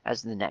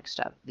as the next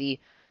step. The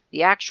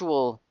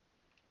actual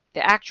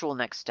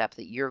next step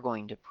that you're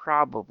going to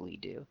probably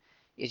do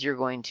is you're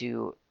going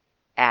to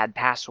add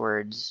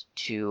passwords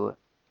to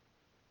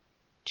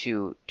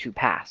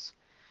pass.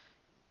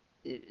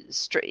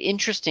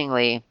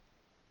 Interestingly,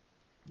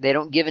 they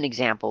don't give an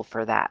example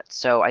for that.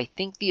 So I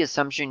think the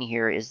assumption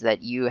here is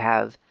that you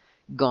have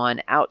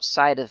gone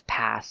outside of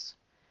pass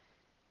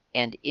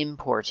and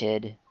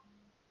imported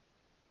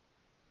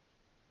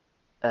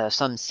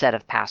some set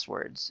of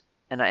passwords.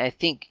 And I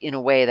think in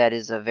a way that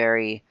is a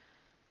very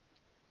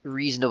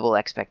reasonable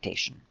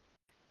expectation.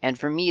 And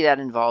for me, that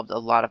involved a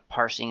lot of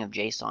parsing of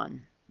JSON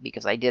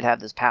because I did have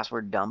this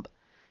password dump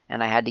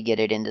and I had to get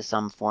it into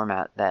some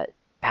format that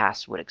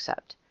pass would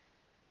accept.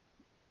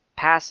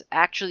 Pass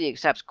actually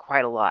accepts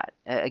quite a lot.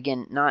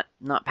 Again,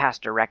 not pass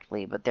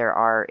directly, but there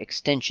are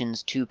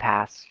extensions to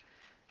pass,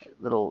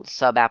 little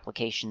sub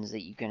applications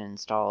that you can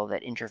install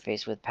that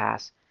interface with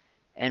pass.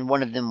 And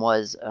one of them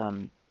was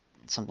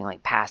something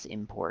like pass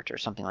import or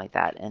something like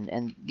that.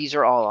 And these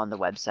are all on the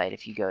website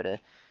if you go to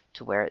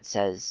where it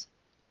says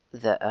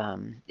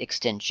the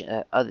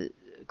extension, other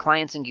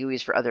clients and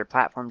GUIs for other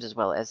platforms as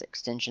well as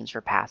extensions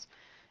for pass.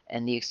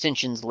 And the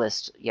extensions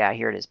list, yeah,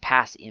 here it is,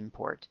 pass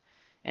import.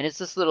 And it's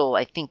this little,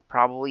 I think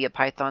probably a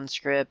Python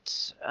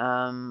script,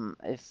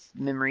 if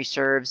memory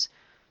serves,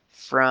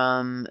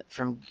 from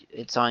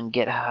it's on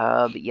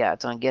GitHub. Yeah,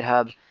 it's on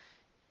GitHub.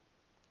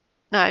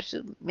 No,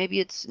 actually, maybe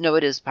it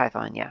is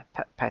Python. Yeah,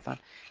 Python.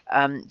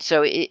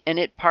 So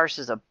it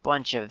parses a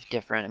bunch of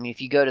different. I mean, if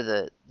you go to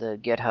the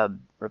GitHub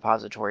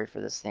repository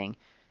for this thing,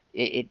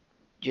 it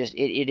just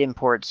it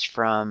imports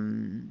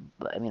from.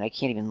 I mean, I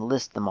can't even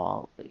list them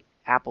all.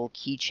 Apple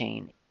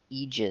Keychain,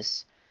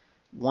 Aegis,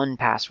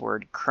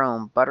 1Password,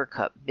 Chrome,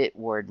 Buttercup,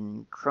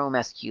 Bitwarden, Chrome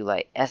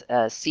SQLite,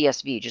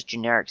 CSV, just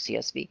generic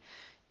CSV,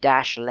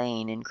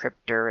 Dashlane,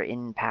 Encryptor,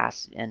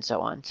 InPass, and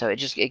so on. So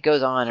it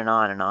goes on and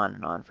on and on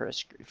and on for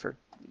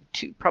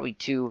probably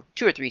two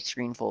or three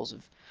screenfuls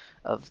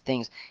of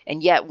things.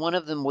 And yet one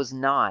of them was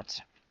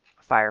not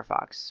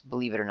Firefox,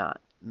 believe it or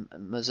not.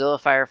 Mozilla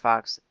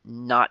Firefox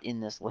not in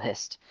this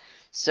list.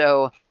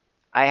 So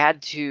I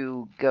had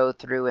to go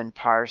through and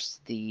parse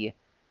the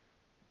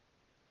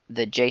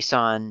the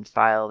JSON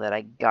file that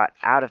I got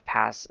out of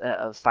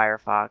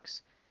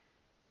Firefox,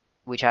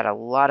 which had a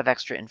lot of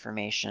extra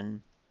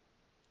information.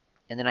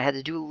 And then I had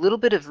to do a little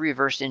bit of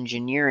reverse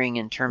engineering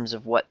in terms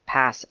of what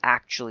Pass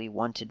actually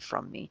wanted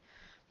from me.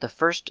 The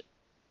first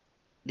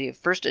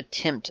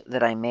attempt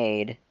that I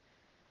made,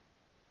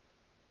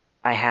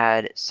 I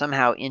had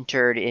somehow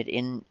entered it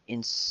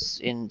in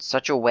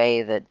such a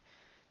way that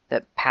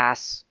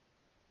Pass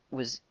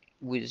was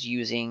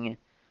using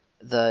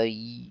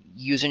the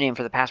username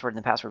for the password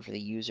and the password for the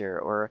user,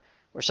 or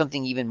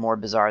something even more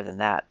bizarre than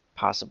that.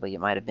 Possibly it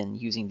might have been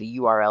using the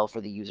URL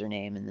for the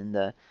username and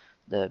then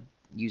the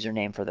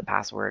username for the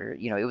password.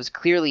 Or, it was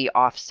clearly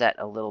offset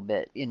a little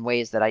bit in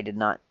ways that I did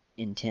not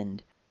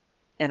intend.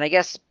 And I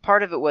guess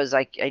part of it was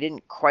I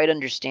didn't quite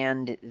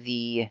understand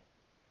the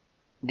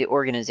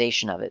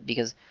organization of it,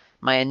 because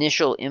my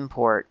initial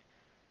import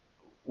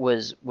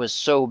was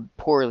so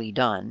poorly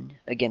done,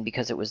 again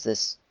because it was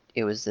this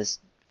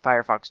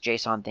Firefox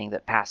JSON thing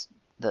that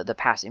the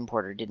pass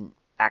importer didn't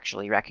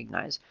actually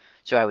recognize.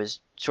 So I was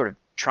sort of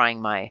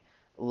trying my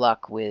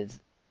luck with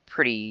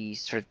pretty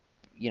sort of,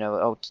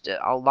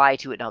 I'll lie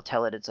to it and I'll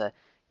tell it it's a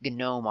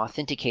GNOME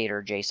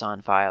authenticator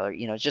JSON file,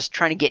 or just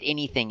trying to get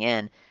anything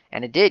in.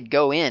 And it did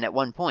go in at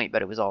one point,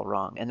 but it was all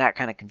wrong, and that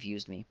kind of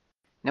confused me.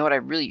 Now what I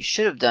really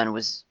should have done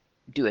was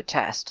do a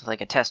test,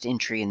 like a test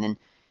entry, and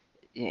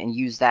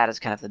use that as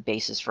kind of the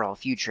basis for all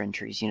future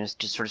entries,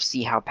 to sort of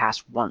see how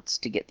Pass wants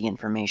to get the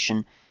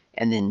information,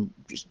 and then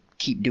just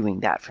keep doing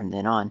that from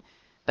then on.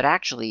 But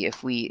actually,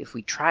 if we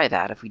try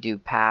that, if we do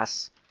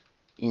Pass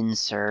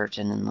insert,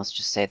 and then let's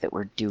just say that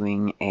we're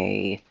doing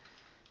a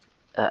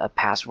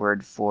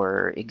password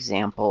for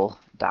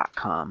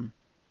example.com.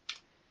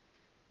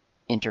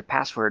 Enter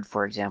password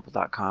for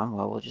example.com.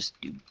 Well, we'll just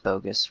do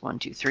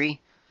bogus123.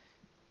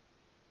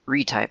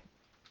 Retype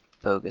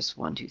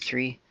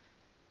bogus123.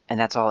 And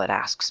that's all it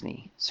asks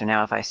me. So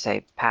now if I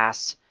say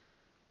pass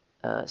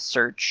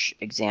search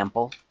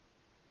example,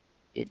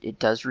 it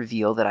does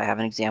reveal that I have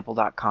an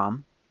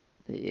example.com.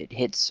 It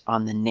hits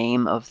on the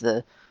name of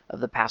the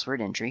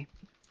password entry.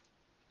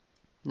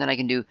 And then I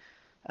can do,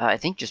 I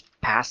think, just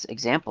pass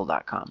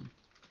example.com.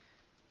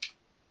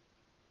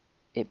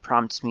 It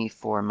prompts me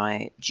for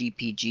my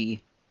GPG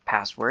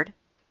password,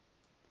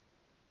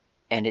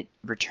 and it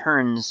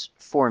returns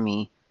for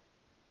me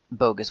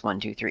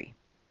bogus123.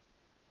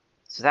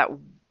 So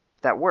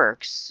that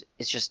works.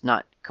 It's just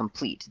not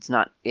complete. It's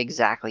not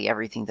exactly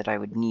everything that I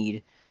would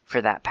need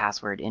for that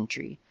password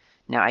entry.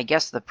 Now, I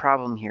guess the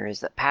problem here is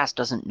that Pass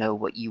doesn't know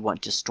what you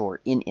want to store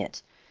in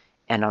it.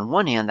 And on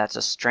one hand, that's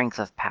a strength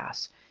of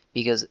Pass,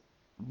 because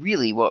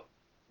really what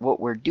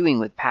we're doing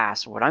with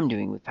Pass, what I'm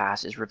doing with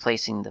Pass, is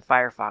replacing the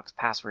Firefox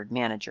password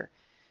manager.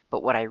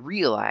 But what I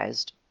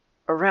realized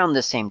around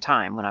the same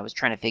time, when I was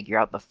trying to figure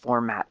out the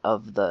format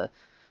of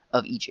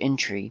each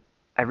entry,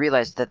 I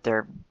realized that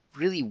there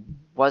really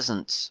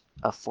wasn't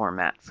a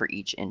format for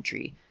each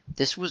entry.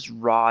 This was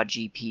raw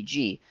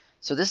GPG.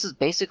 So this is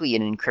basically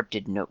an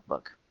encrypted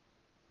notebook.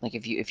 Like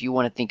if you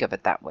want to think of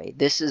it that way,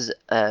 this is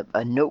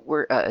a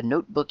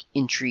notebook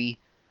entry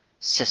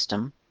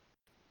system.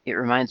 It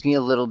reminds me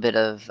a little bit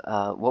of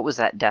what was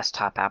that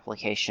desktop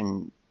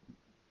application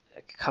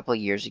a couple of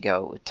years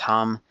ago?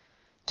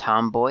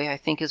 Tomboy, I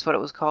think is what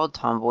it was called,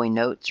 Tomboy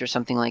Notes or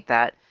something like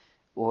that,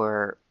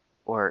 or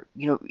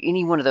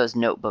any one of those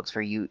notebooks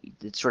where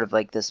it's sort of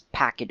like this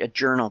package, a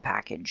journal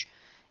package,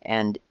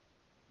 and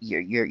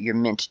you're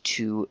meant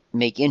to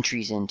make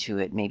entries into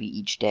it maybe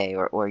each day,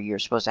 or you're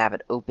supposed to have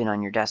it open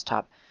on your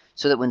desktop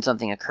so that when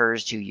something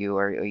occurs to you,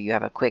 or you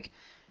have a quick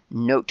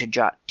note to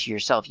jot to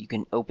yourself, you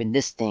can open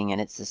this thing and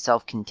it's a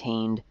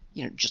self-contained,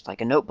 just like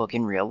a notebook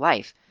in real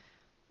life.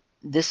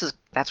 That's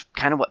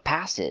kind of what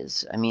Pass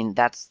is. I mean,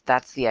 that's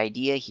the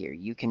idea here.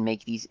 You can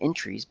make these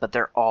entries, but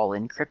they're all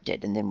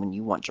encrypted, and then when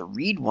you want to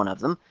read one of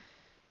them,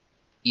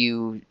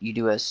 you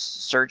do a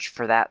search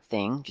for that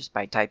thing just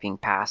by typing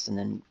Pass and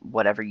then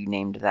whatever you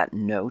named that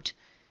note,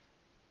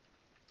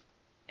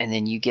 and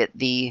then you get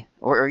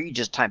or you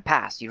just type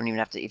Pass. You don't even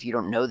have to, if you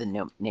don't know the name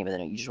of the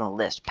note, you just want to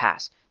list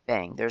Pass.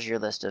 Bang, there's your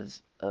list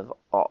of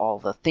all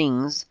the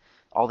things,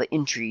 all the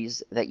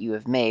entries that you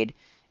have made,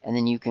 and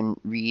then you can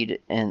read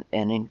and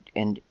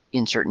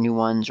insert new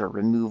ones, or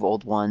remove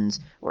old ones,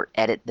 or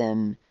edit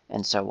them,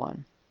 and so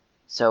on.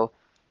 So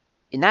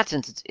in that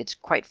sense, it's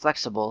quite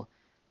flexible,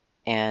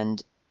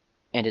 and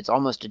it's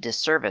almost a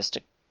disservice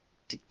to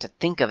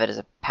think of it as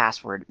a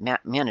password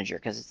manager,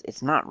 because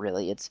it's not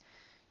really.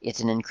 It's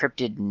an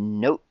encrypted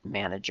note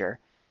manager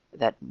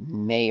that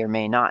may or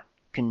may not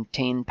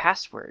contain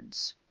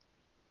passwords.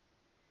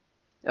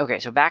 Okay,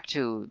 so back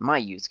to my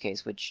use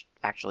case, which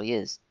actually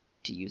is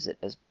to use it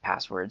as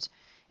passwords.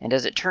 And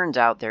as it turns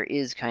out, there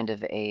is kind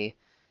of a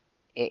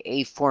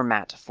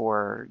format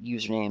for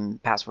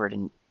username, password,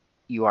 and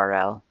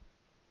URL.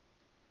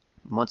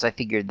 Once I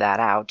figured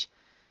that out,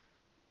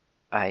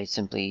 I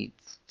simply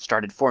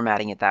started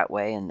formatting it that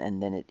way, and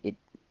then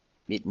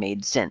it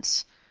made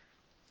sense.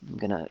 I'm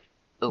going to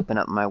open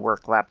up my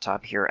work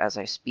laptop here as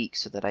I speak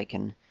so that I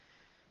can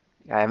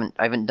I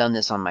haven't done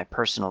this on my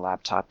personal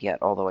laptop yet,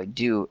 although I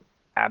do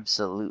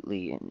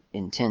absolutely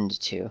intend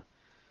to.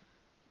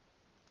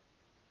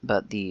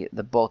 But the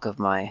bulk of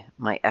my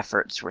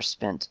efforts were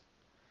spent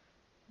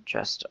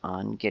just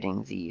on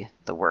getting the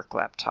work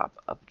laptop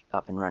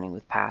up and running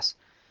with pass.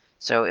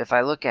 So if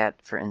I look at,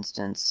 for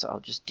instance, I'll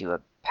just do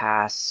a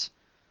pass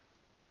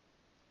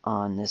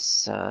on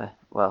this,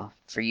 well,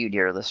 for you,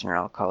 dear listener,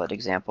 I'll call it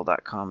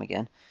example.com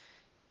again.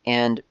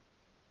 And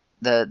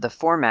the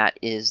format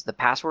is the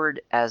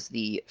password as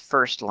the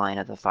first line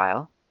of the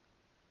file.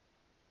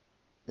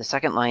 The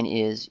second line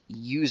is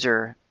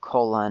user :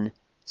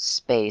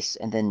 space,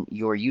 and then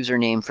your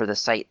username for the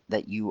site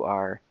that you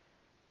are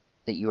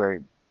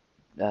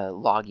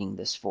logging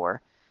this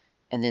for,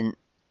 and then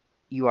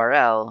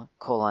URL :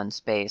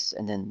 space,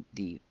 and then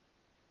the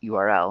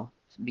URL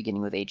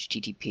beginning with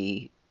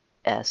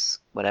HTTPS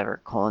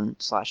whatever :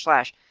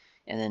 //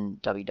 and then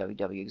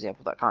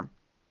www.example.com.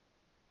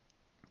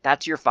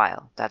 That's your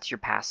file. That's your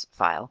pass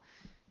file,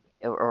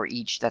 or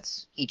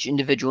that's each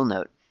individual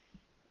note.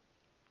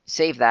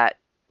 Save that,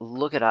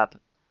 look it up,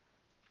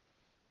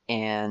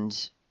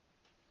 and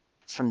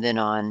from then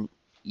on,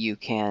 you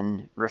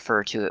can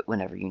refer to it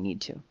whenever you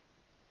need to.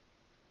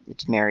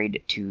 It's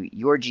married to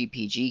your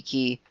GPG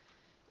key,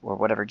 or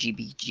whatever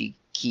GPG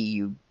key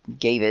you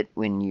gave it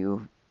when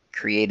you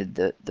created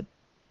the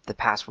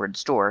password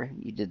store.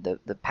 You did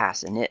the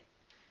pass init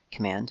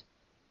command.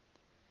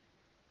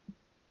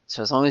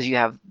 So as long as you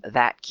have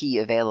that key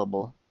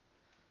available,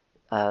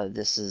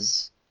 this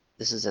is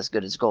as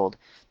good as gold.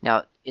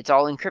 Now, it's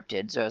all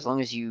encrypted, so as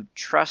long as you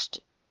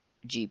trust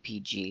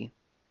GPG,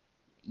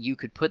 you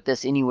could put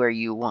this anywhere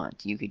you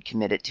want. You could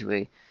commit it to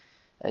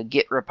a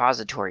Git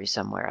repository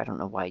somewhere. I don't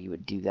know why you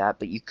would do that,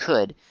 but you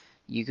could.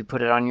 You could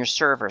put it on your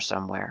server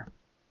somewhere.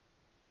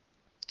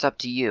 It's up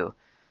to you.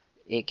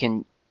 It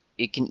can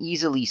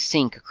easily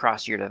sync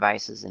across your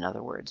devices, in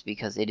other words,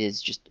 because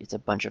it's a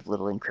bunch of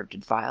little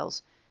encrypted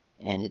files,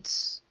 and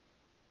it's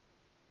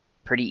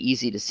pretty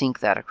easy to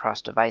sync that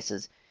across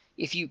devices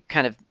if you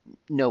kind of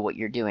know what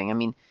you're doing. I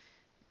mean,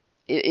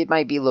 it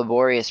might be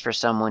laborious for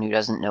someone who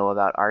doesn't know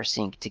about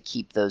rsync to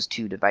keep those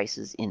two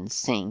devices in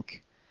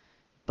sync,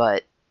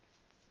 but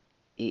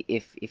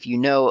if you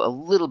know a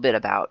little bit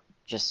about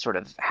just sort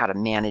of how to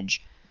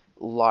manage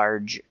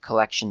large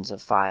collections of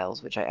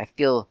files, which I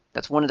feel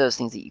that's one of those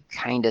things that you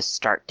kind of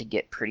start to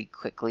get pretty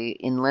quickly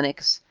in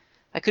Linux.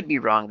 I could be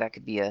wrong. That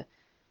could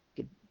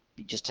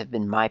just have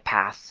been my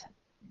path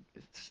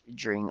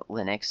during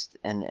Linux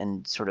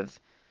and sort of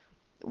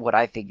what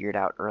I figured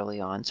out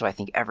early on. So I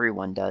think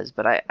everyone does.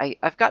 But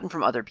I've gotten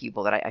from other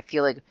people that I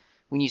feel like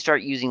when you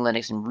start using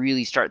Linux and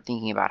really start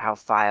thinking about how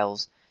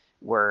files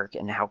work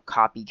and how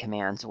copy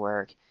commands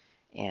work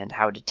and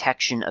how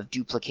detection of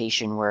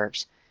duplication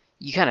works,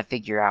 you kind of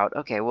figure out,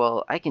 okay,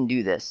 well, I can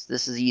do this.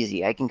 This is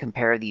easy. I can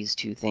compare these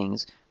two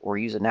things or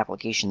use an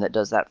application that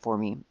does that for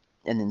me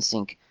and then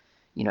sync,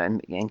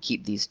 and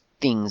keep these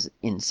things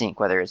in sync,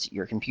 whether it's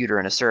your computer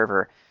and a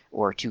server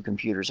or two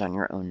computers on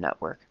your own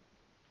network.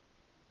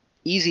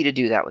 Easy to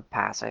do that with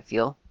pass, I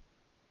feel.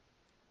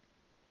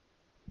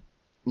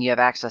 You have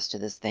access to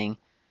this thing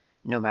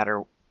no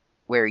matter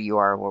where you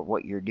are or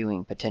what you're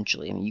doing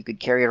potentially. I mean, you could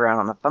carry it around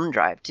on a thumb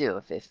drive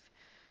too,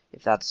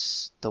 if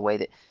that's the way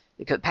that,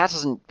 because pass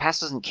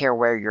doesn't care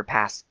where your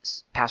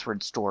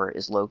password store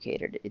is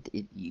located.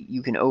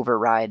 You can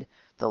override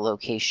the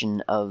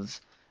location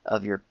of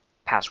your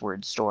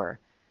password store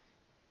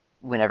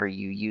whenever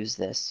you use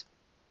this.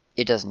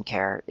 It doesn't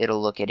care.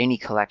 It'll look at any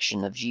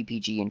collection of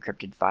GPG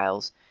encrypted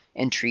files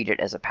and treat it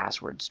as a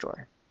password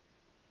store.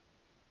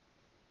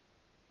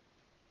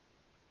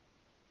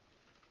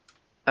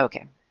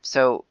 Okay,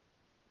 so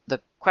the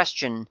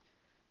question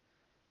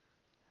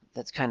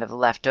that's kind of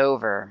left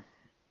over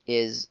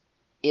is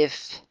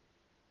if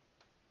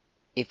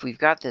we've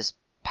got this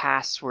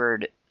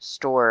password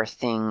store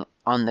thing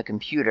on the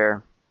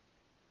computer,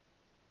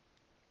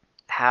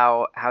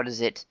 how does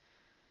it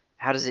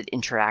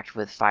interact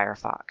with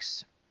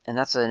Firefox? And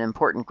that's an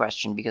important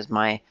question because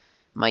my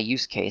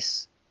use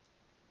case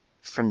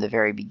from the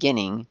very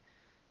beginning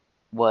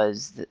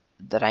was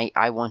that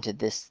I wanted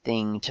this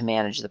thing to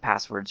manage the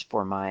passwords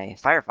for my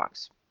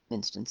Firefox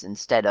instance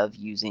instead of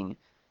using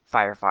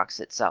Firefox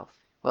itself.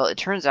 Well, it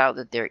turns out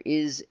that there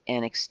is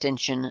an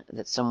extension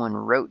that someone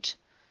wrote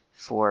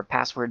for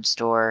Password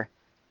Store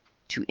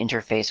to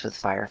interface with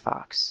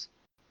Firefox.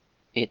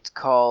 It's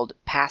called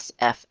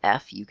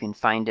PassFF. You can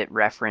find it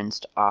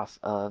referenced off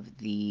of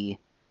the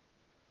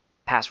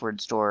Password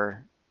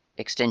Store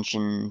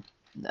extension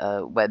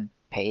web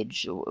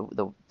page on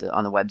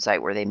the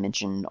website where they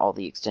mention all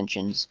the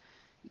extensions.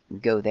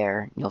 Go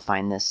there, you'll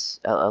find this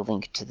a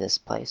link to this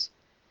place.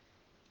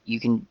 You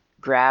can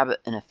grab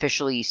an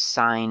officially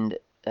signed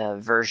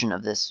version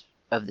of this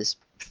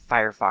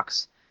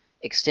Firefox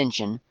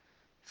extension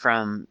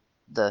from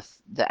the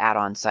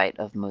add-on site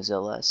of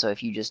Mozilla. So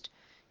if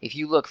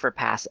you look for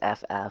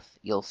PassFF,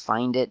 you'll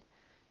find it.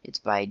 It's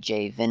by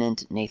Jay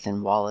Vinnant,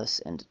 Nathan Wallace,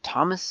 and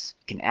Thomas.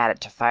 You can add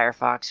it to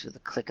Firefox with a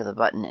click of the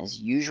button as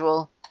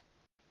usual.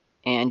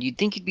 And you'd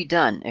think you'd be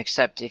done,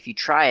 except if you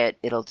try it,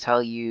 it'll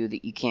tell you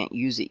that you can't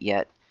use it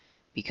yet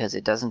because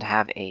it doesn't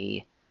have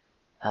a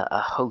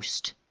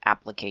host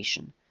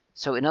application.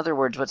 So in other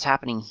words, what's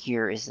happening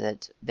here is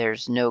that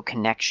there's no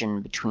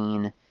connection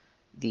between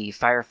the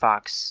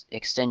Firefox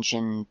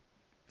extension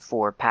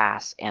for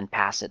Pass and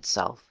Pass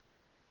itself.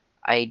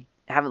 I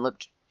haven't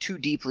looked too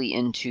deeply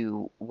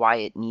into why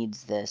it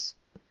needs this,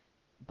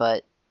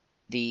 but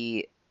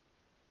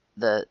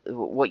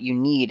what you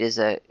need is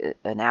an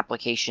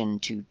application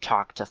to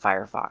talk to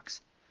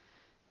Firefox.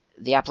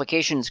 The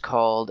application is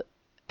called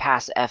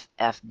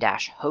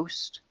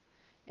passff-host,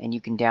 and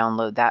you can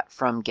download that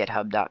from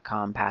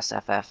github.com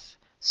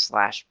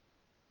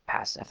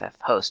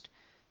passff/passffhost.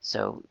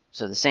 So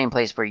the same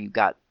place where you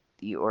got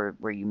or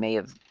where you may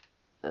have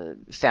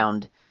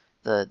found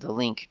the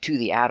link to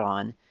the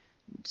add-on.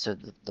 So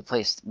the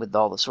place with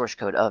all the source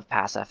code of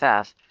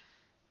passff,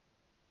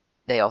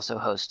 they also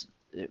host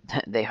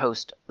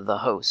the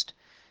host,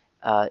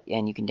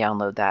 and you can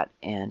download that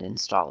and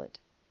install it.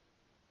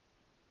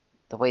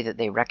 The way that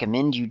they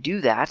recommend you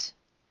do that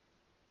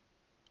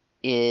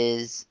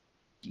is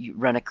you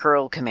run a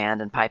curl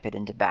command and pipe it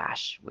into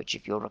bash, which,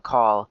 if you'll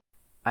recall,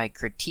 I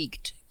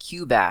critiqued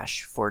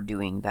qbash for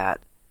doing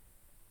that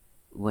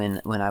when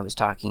I was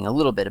talking a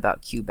little bit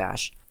about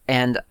qbash.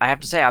 And I have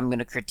to say, I'm going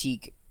to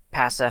critique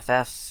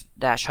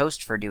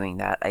passff-host for doing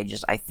that.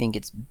 I think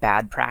it's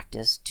bad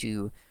practice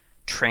to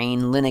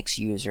train Linux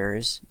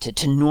users to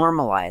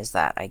normalize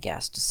that, I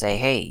guess, to say,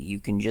 hey, you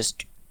can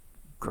just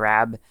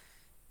grab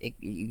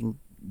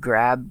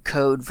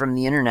code from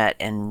the internet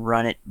and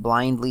run it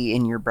blindly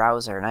in your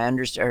browser, and I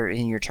understand, or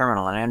in your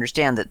terminal, and I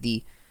understand that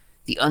the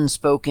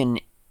unspoken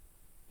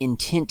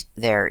intent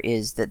there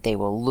is that they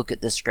will look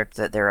at the script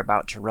that they're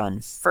about to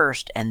run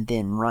first and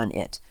then run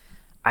it.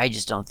 I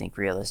just don't think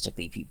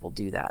realistically people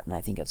do that, and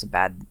I think it's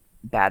a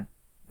bad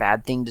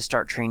thing to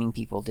start training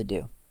people to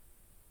do.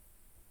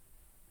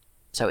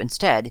 So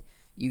instead,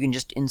 you can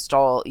just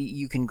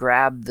you can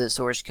grab the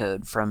source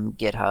code from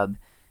GitHub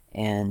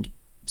and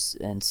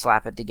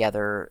slap it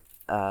together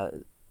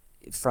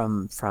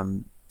from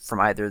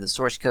either the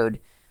source code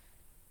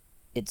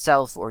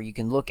itself, or you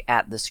can look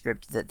at the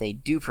script that they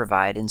do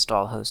provide,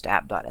 install host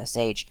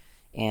app.sh,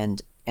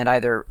 and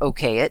either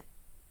okay it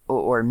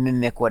or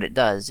mimic what it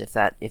does if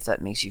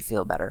that makes you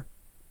feel better.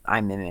 I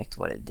mimicked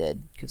what it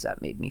did because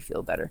that made me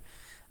feel better.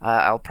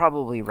 I'll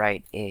probably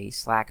write a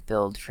Slack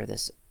build for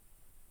this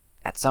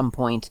at some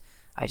point.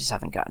 I just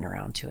haven't gotten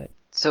around to it.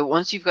 So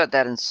once you've got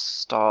that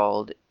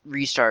installed,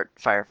 restart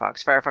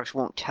Firefox. Firefox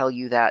won't tell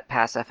you that,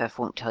 passff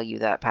won't tell you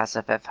that,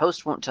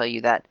 passff-host won't tell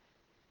you that,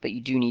 but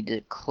you do need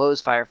to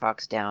close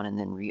Firefox down and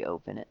then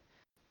reopen it.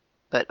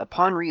 But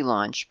upon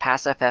relaunch,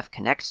 passff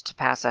connects to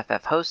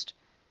passff-host,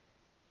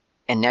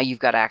 and now you've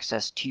got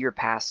access to your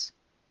pass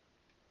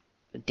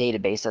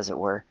database, as it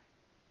were,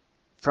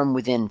 from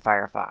within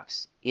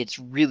Firefox. It's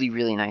really,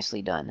 really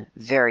nicely done.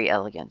 Very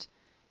elegant.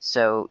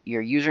 So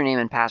your username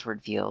and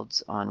password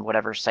fields on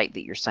whatever site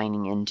that you're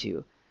signing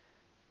into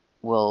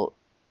will,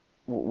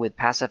 with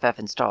passff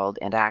installed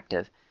and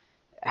active,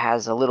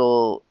 has a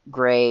little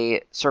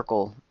gray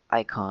circle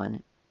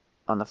icon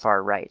on the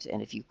far right.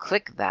 And if you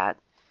click that,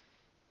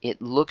 it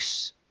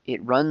runs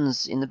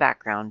in the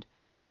background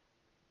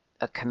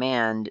a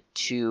command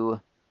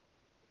to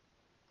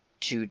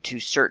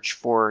search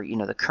for,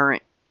 the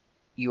current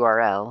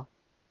URL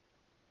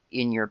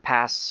in your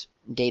pass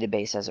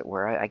database, as it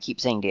were. I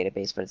keep saying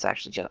database, but it's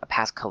actually just a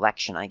pass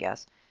collection, I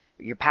guess.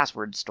 Your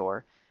password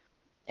store.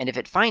 And if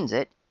it finds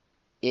it,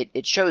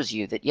 it shows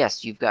you that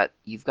yes, you've got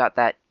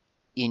that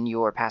in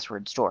your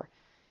password store.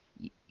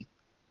 You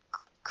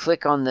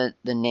click on the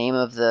name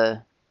of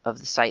the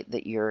site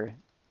that you're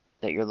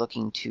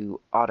looking to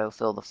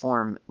autofill the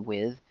form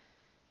with,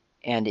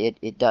 and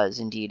it does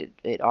indeed.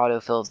 It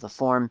autofills the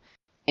form.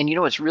 And you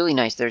know what's really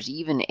nice? There's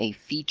even a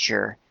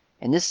feature,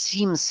 and this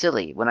seems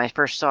silly. When I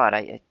first saw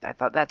it, I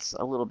thought that's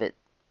a little bit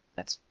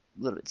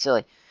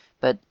silly,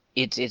 but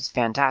it's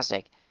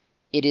fantastic.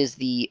 It is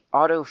the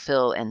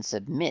autofill and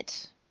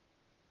submit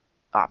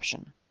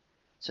option.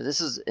 So this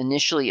is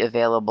initially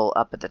available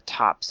up at the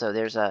top. So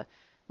there's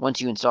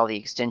once you install the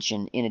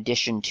extension, in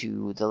addition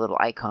to the little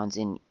icons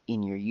in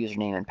your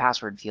username and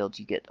password fields,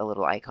 you get a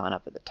little icon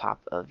up at the top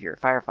of your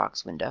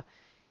Firefox window,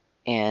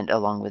 and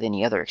along with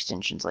any other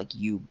extensions like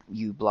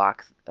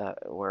uBlock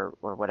or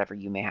whatever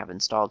you may have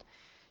installed.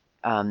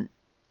 And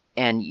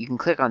you can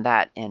click on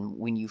that, and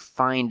when you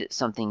find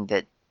something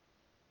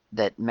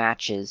that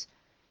matches,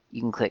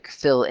 you can click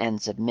fill and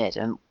submit,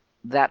 and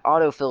that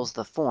autofills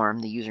the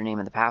form, the username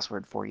and the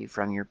password for you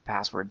from your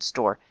password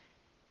store,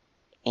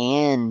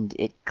 and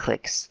it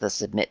clicks the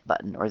submit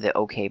button or the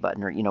OK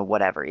button, or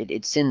whatever.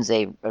 It sends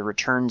a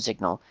return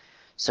signal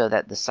so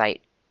that the site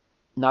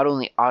not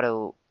only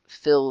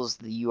auto-fills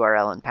the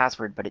URL and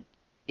password, but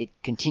it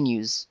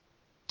continues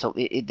till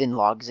it then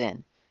logs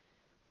in.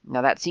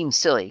 Now that seems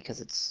silly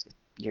because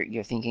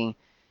you're thinking,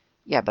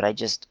 yeah, but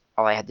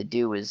all I had to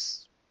do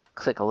was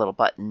click a little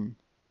button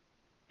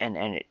and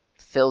it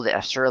filled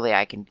it. Surely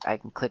I can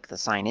click the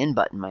sign in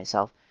button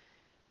myself.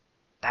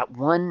 that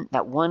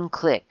one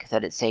click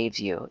that it saves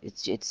you,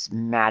 it's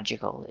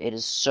magical. It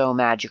is so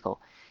magical.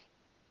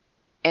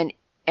 And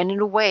in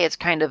a way, it's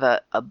kind of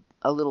a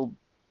little,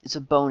 it's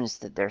a bonus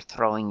that they're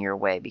throwing your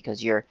way,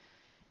 because you're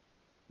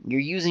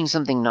using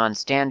something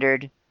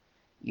non-standard.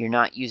 You're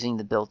not using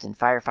the built-in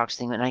Firefox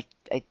thing, and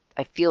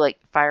I feel like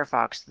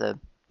Firefox, the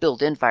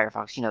built-in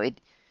Firefox,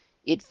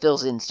 it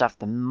fills in stuff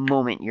the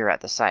moment you're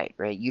at the site,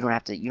 right? You don't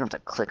have to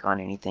click on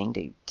anything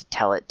to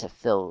tell it to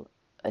fill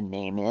a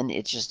name in.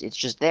 It's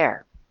just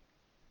there.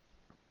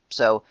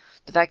 So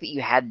the fact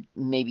that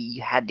maybe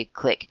you had to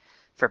click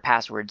for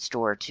password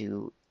store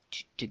to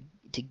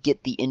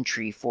get the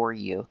entry for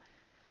you,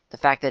 the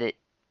fact that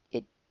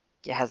it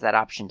has that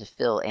option to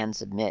fill and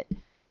submit,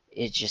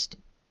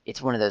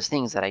 it's one of those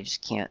things that I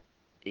just can't.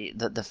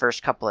 The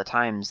first couple of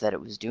times that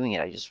it was doing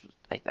it,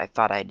 I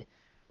thought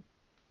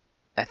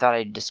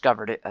I'd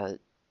discovered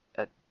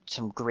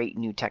some great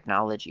new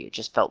technology. It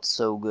just felt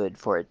so good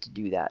for it to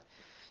do that.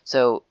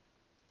 So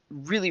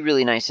really,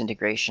 really nice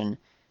integration.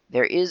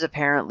 There is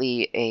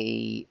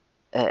apparently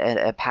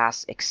a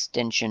pass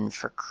extension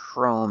for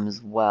Chrome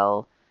as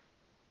well.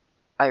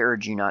 I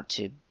urge you not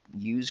to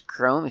use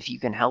Chrome if you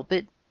can help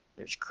it.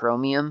 There's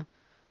Chromium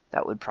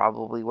that would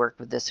probably work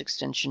with this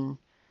extension.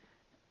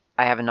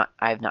 I have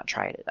not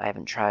tried it. I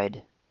haven't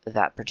tried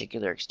that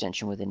particular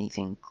extension with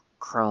anything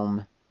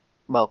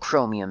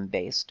Chromium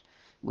based,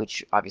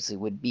 which obviously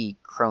would be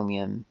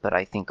Chromium, but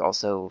I think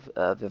also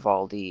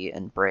Vivaldi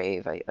and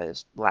Brave,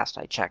 last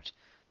I checked,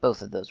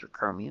 both of those were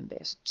Chromium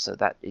based, so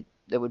that it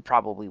would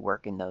probably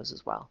work in those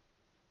as well.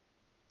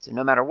 So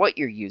no matter what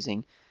you're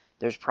using,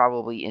 there's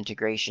probably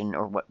integration,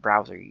 or what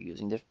browser you're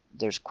using.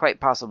 There's quite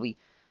possibly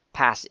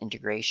pass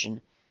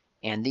integration,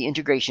 and the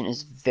integration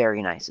is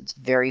very nice. It's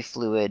very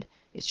fluid.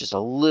 It's just a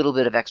little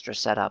bit of extra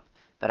setup,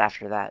 but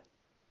after that,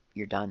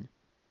 you're done.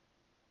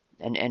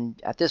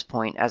 And at this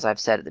point, as I've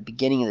said at the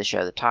beginning of the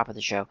show, the top of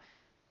the show,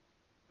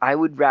 I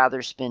would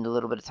rather spend a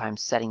little bit of time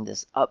setting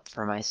this up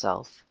for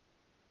myself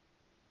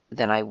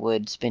than I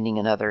would spending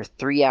another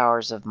 3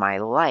 hours of my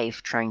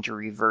life trying to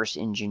reverse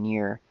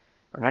engineer,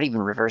 or not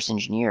even reverse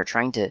engineer,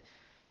 trying to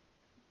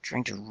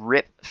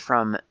rip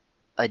from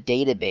a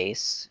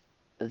database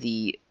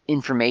the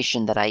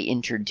information that I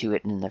entered to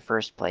it in the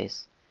first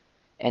place.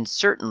 And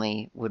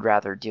certainly would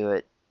rather do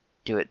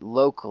it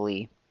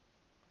locally,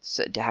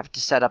 so to have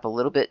to set up a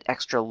little bit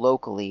extra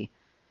locally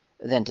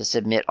than to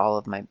submit all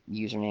of my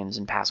usernames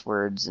and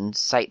passwords and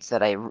sites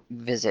that I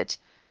visit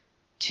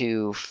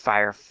to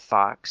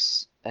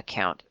Firefox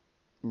account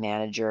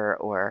manager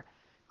or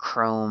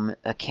Chrome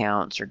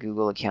accounts or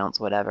Google accounts,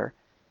 whatever.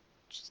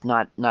 Just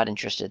not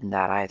interested in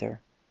that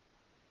either.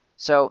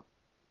 So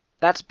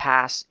that's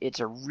Pass. It's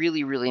a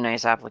really, really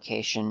nice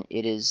application.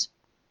 It's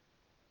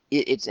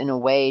in a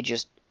way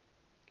just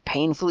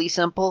painfully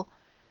simple,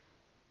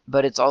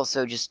 but it's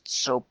also just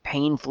so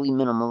painfully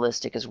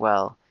minimalistic as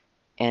well.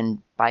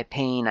 And by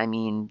pain, I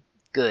mean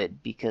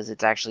good, because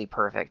it's actually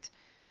perfect.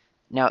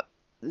 Now,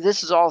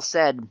 this is all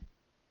said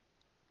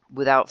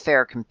without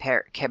fair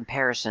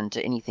comparison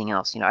to anything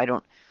else. I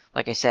don't,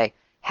 like I say,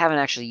 haven't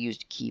actually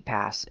used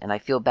KeyPass, and I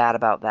feel bad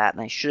about that,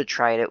 and I should have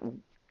tried it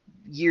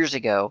years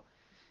ago.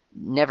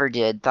 Never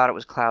did. Thought it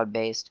was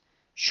cloud-based.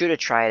 Should have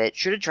tried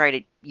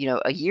it,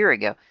 a year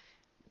ago.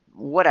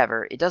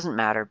 Whatever, it doesn't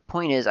matter.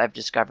 Point is, I've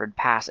discovered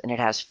Pass, and it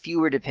has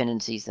fewer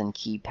dependencies than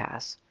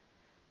KeyPass,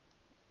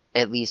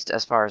 at least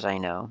as far as I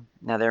know.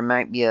 Now, there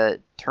might be a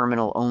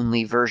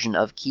terminal-only version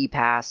of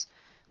KeyPass,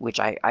 which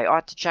I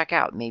ought to check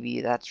out.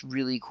 Maybe that's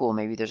really cool.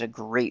 Maybe there's a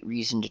great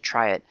reason to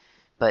try it.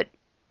 But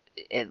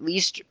at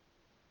least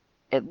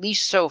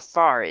so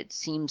far, it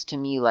seems to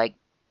me like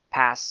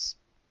Pass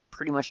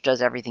pretty much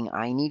does everything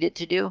I need it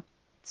to do.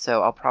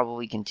 So I'll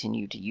probably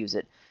continue to use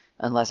it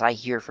unless I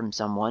hear from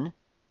someone.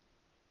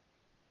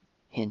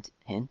 Hint,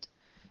 hint.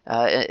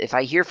 If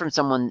I hear from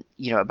someone,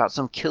 about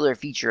some killer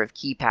feature of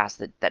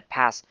KeyPass that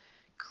Pass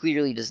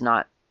clearly does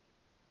not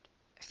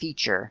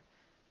feature,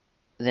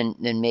 then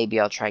maybe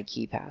I'll try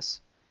KeyPass.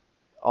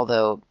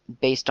 Although,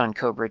 based on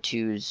Cobra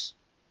 2's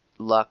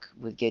luck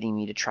with getting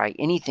me to try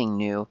anything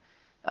new,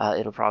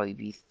 it'll probably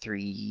be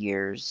 3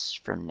 years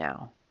from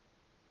now.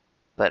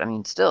 But I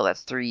mean, still,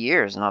 that's 3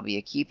 years, and I'll be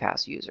a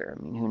KeyPass user.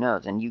 I mean, who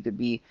knows? And you could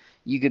be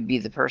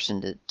the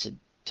person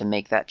to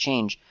make that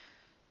change.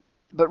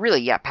 But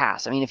really, yeah,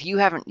 Pass. I mean, if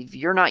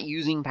you're not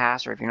using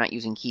Pass, or if you're not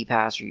using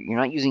KeyPass, or you're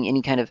not using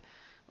any kind of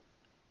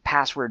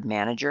password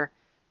manager,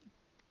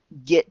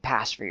 get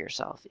Pass for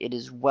yourself. It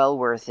is well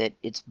worth it.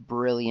 It's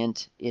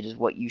brilliant. It is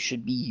what you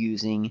should be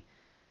using.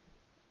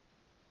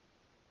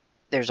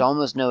 There's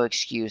almost no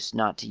excuse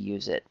not to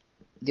use it.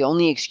 The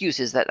only excuse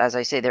is that, as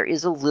I say, there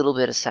is a little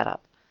bit of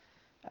setup.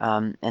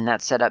 And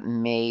that setup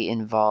may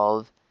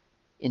involve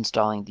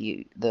installing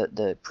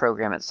the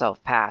program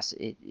itself, Pass,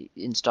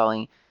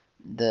 installing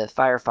the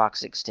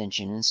Firefox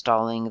extension,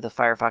 installing the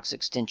Firefox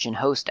extension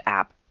host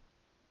app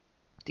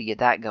to get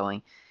that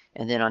going.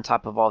 And then on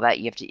top of all that,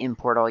 you have to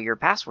import all your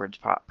passwords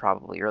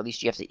probably, or at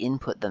least you have to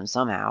input them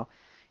somehow.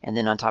 And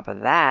then on top of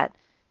that,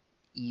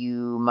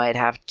 You might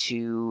have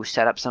to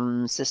set up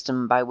some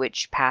system by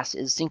which pass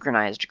is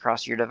synchronized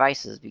across your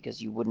devices,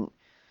 because you wouldn't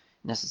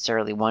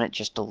necessarily want it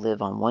just to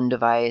live on one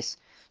device.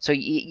 So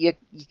you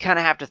kind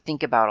of have to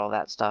think about all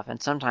that stuff.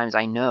 And sometimes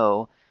I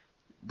know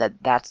that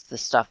that's the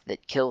stuff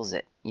that kills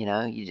it.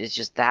 It's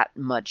just that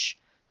much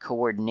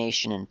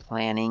coordination and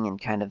planning, and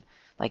kind of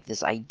like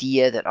this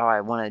idea that, oh,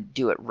 I want to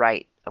do it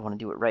right. I want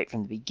to do it right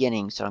from the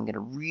beginning. So I'm going to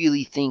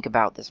really think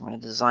about this. I'm going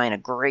to design a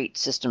great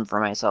system for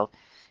myself.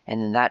 And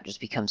then that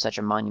just becomes such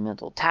a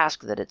monumental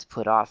task that it's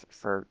put off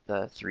for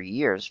 3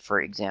 years,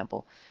 for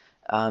example.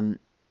 And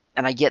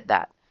I get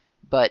that.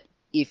 But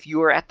if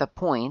you're at the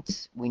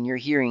point when you're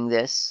hearing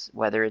this,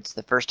 whether it's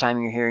the first time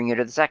you're hearing it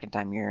or the second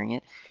time you're hearing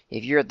it,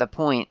 if you're at the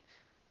point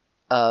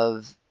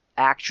of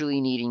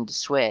actually needing to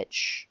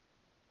switch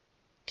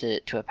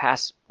to a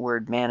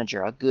password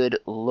manager, a good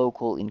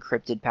local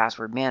encrypted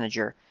password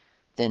manager,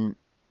 then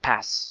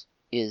Pass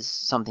is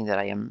something that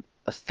I am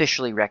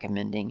officially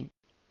recommending.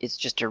 It's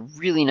just a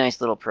really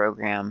nice little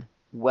program,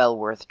 well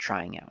worth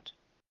trying out.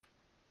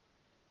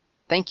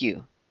 Thank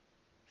you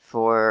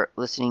for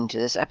listening to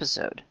this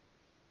episode.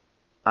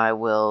 I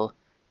will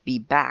be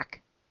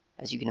back,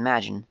 as you can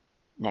imagine,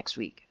 next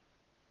week.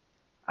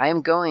 I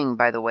am going,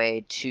 by the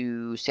way,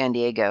 to San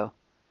Diego,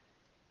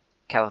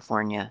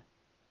 California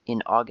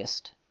in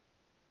August.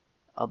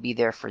 I'll be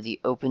there for the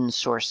Open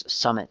Source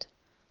Summit.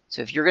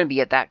 So if you're going to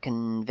be at that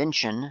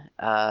convention,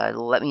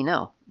 let me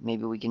know.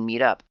 Maybe we can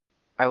meet up.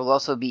 I will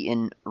also be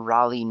in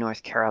Raleigh,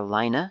 North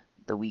Carolina,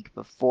 the week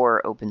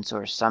before Open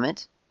Source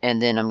Summit.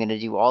 And then I'm going to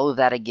do all of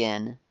that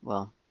again.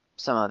 Well,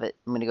 some of it.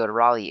 I'm going to go to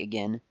Raleigh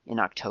again in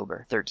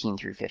October, 13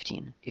 through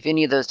 15. If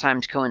any of those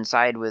times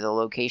coincide with a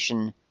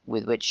location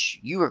with which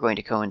you are going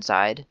to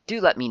coincide,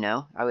 do let me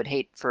know. I would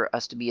hate for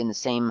us to be in the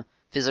same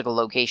physical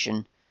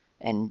location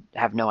and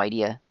have no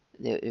idea.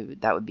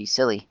 That would be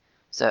silly.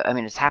 So, I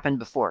mean, it's happened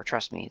before,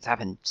 trust me. It's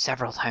happened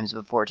several times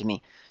before to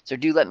me. So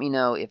do let me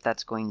know if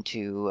that's going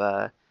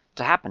to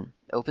happen.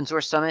 Open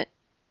Source Summit,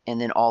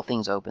 and then All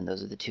Things Open.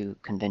 Those are the two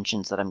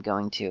conventions that I'm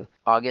going to.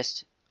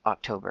 August,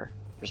 October,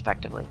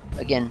 respectively.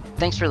 Again,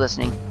 thanks for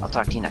listening. I'll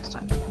talk to you next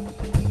time.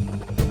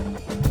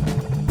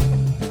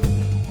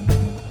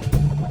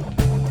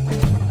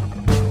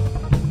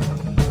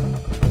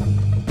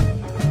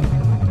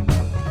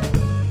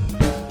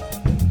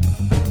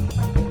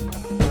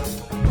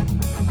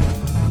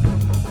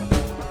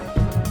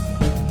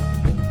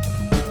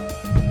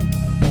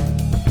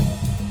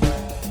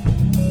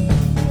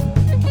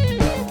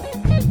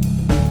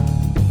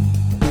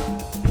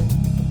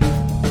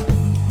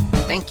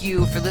 Thank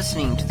you for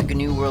listening to the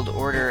GNU World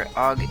Order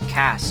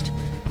Ogcast.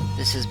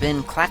 This has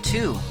been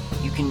Klaatu.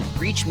 You can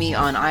reach me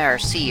on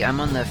IRC. I'm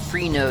on the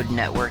Freenode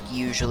network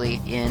usually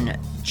in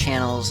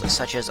channels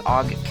such as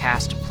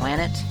Ogcast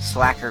Planet,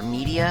 Slacker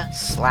Media,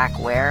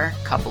 Slackware,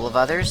 a couple of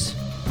others.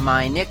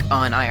 My nick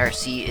on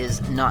IRC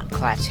is not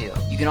Klaatu.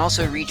 You can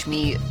also reach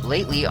me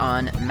lately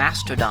on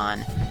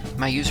Mastodon.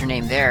 My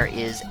username there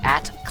is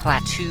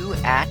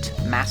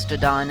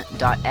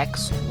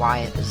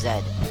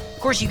 @klaatu@mastodon.xyz.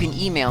 Of course, you can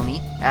email me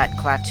at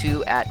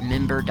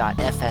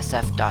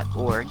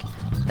klaatu@member.fsf.org.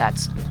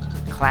 That's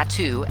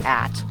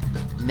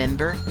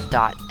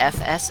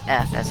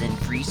klaatu@member.fsf, as in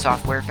Free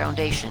Software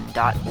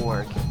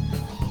Foundation.org.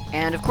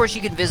 And of course,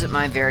 you can visit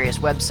my various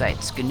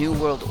websites,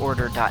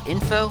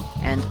 gnuworldorder.info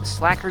and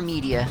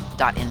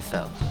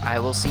slackermedia.info. I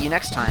will see you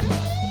next time.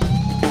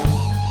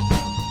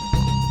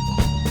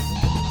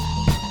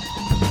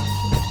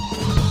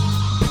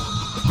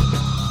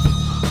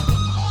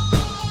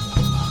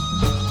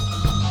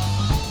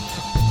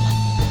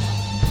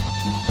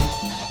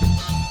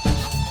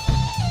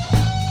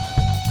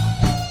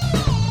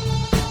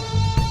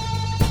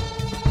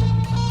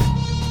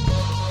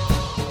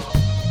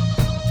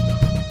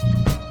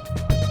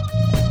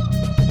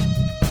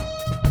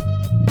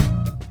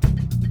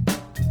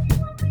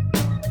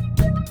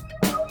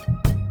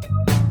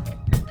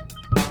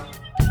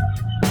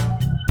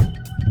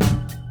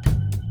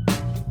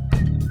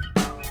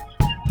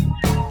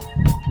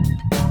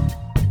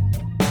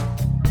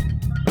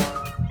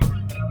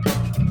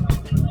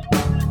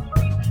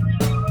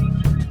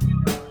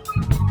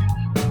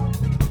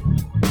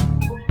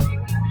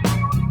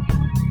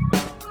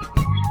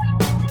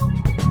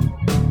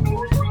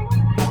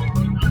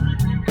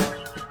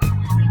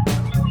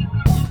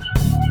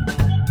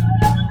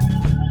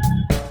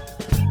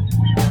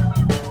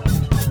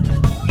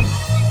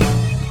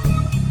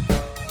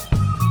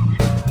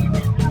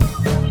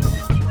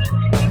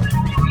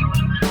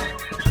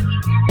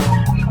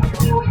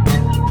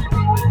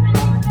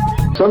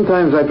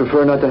 Sometimes I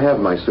prefer not to have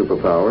my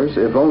superpowers,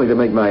 if only to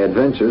make my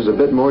adventures a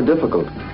bit more difficult.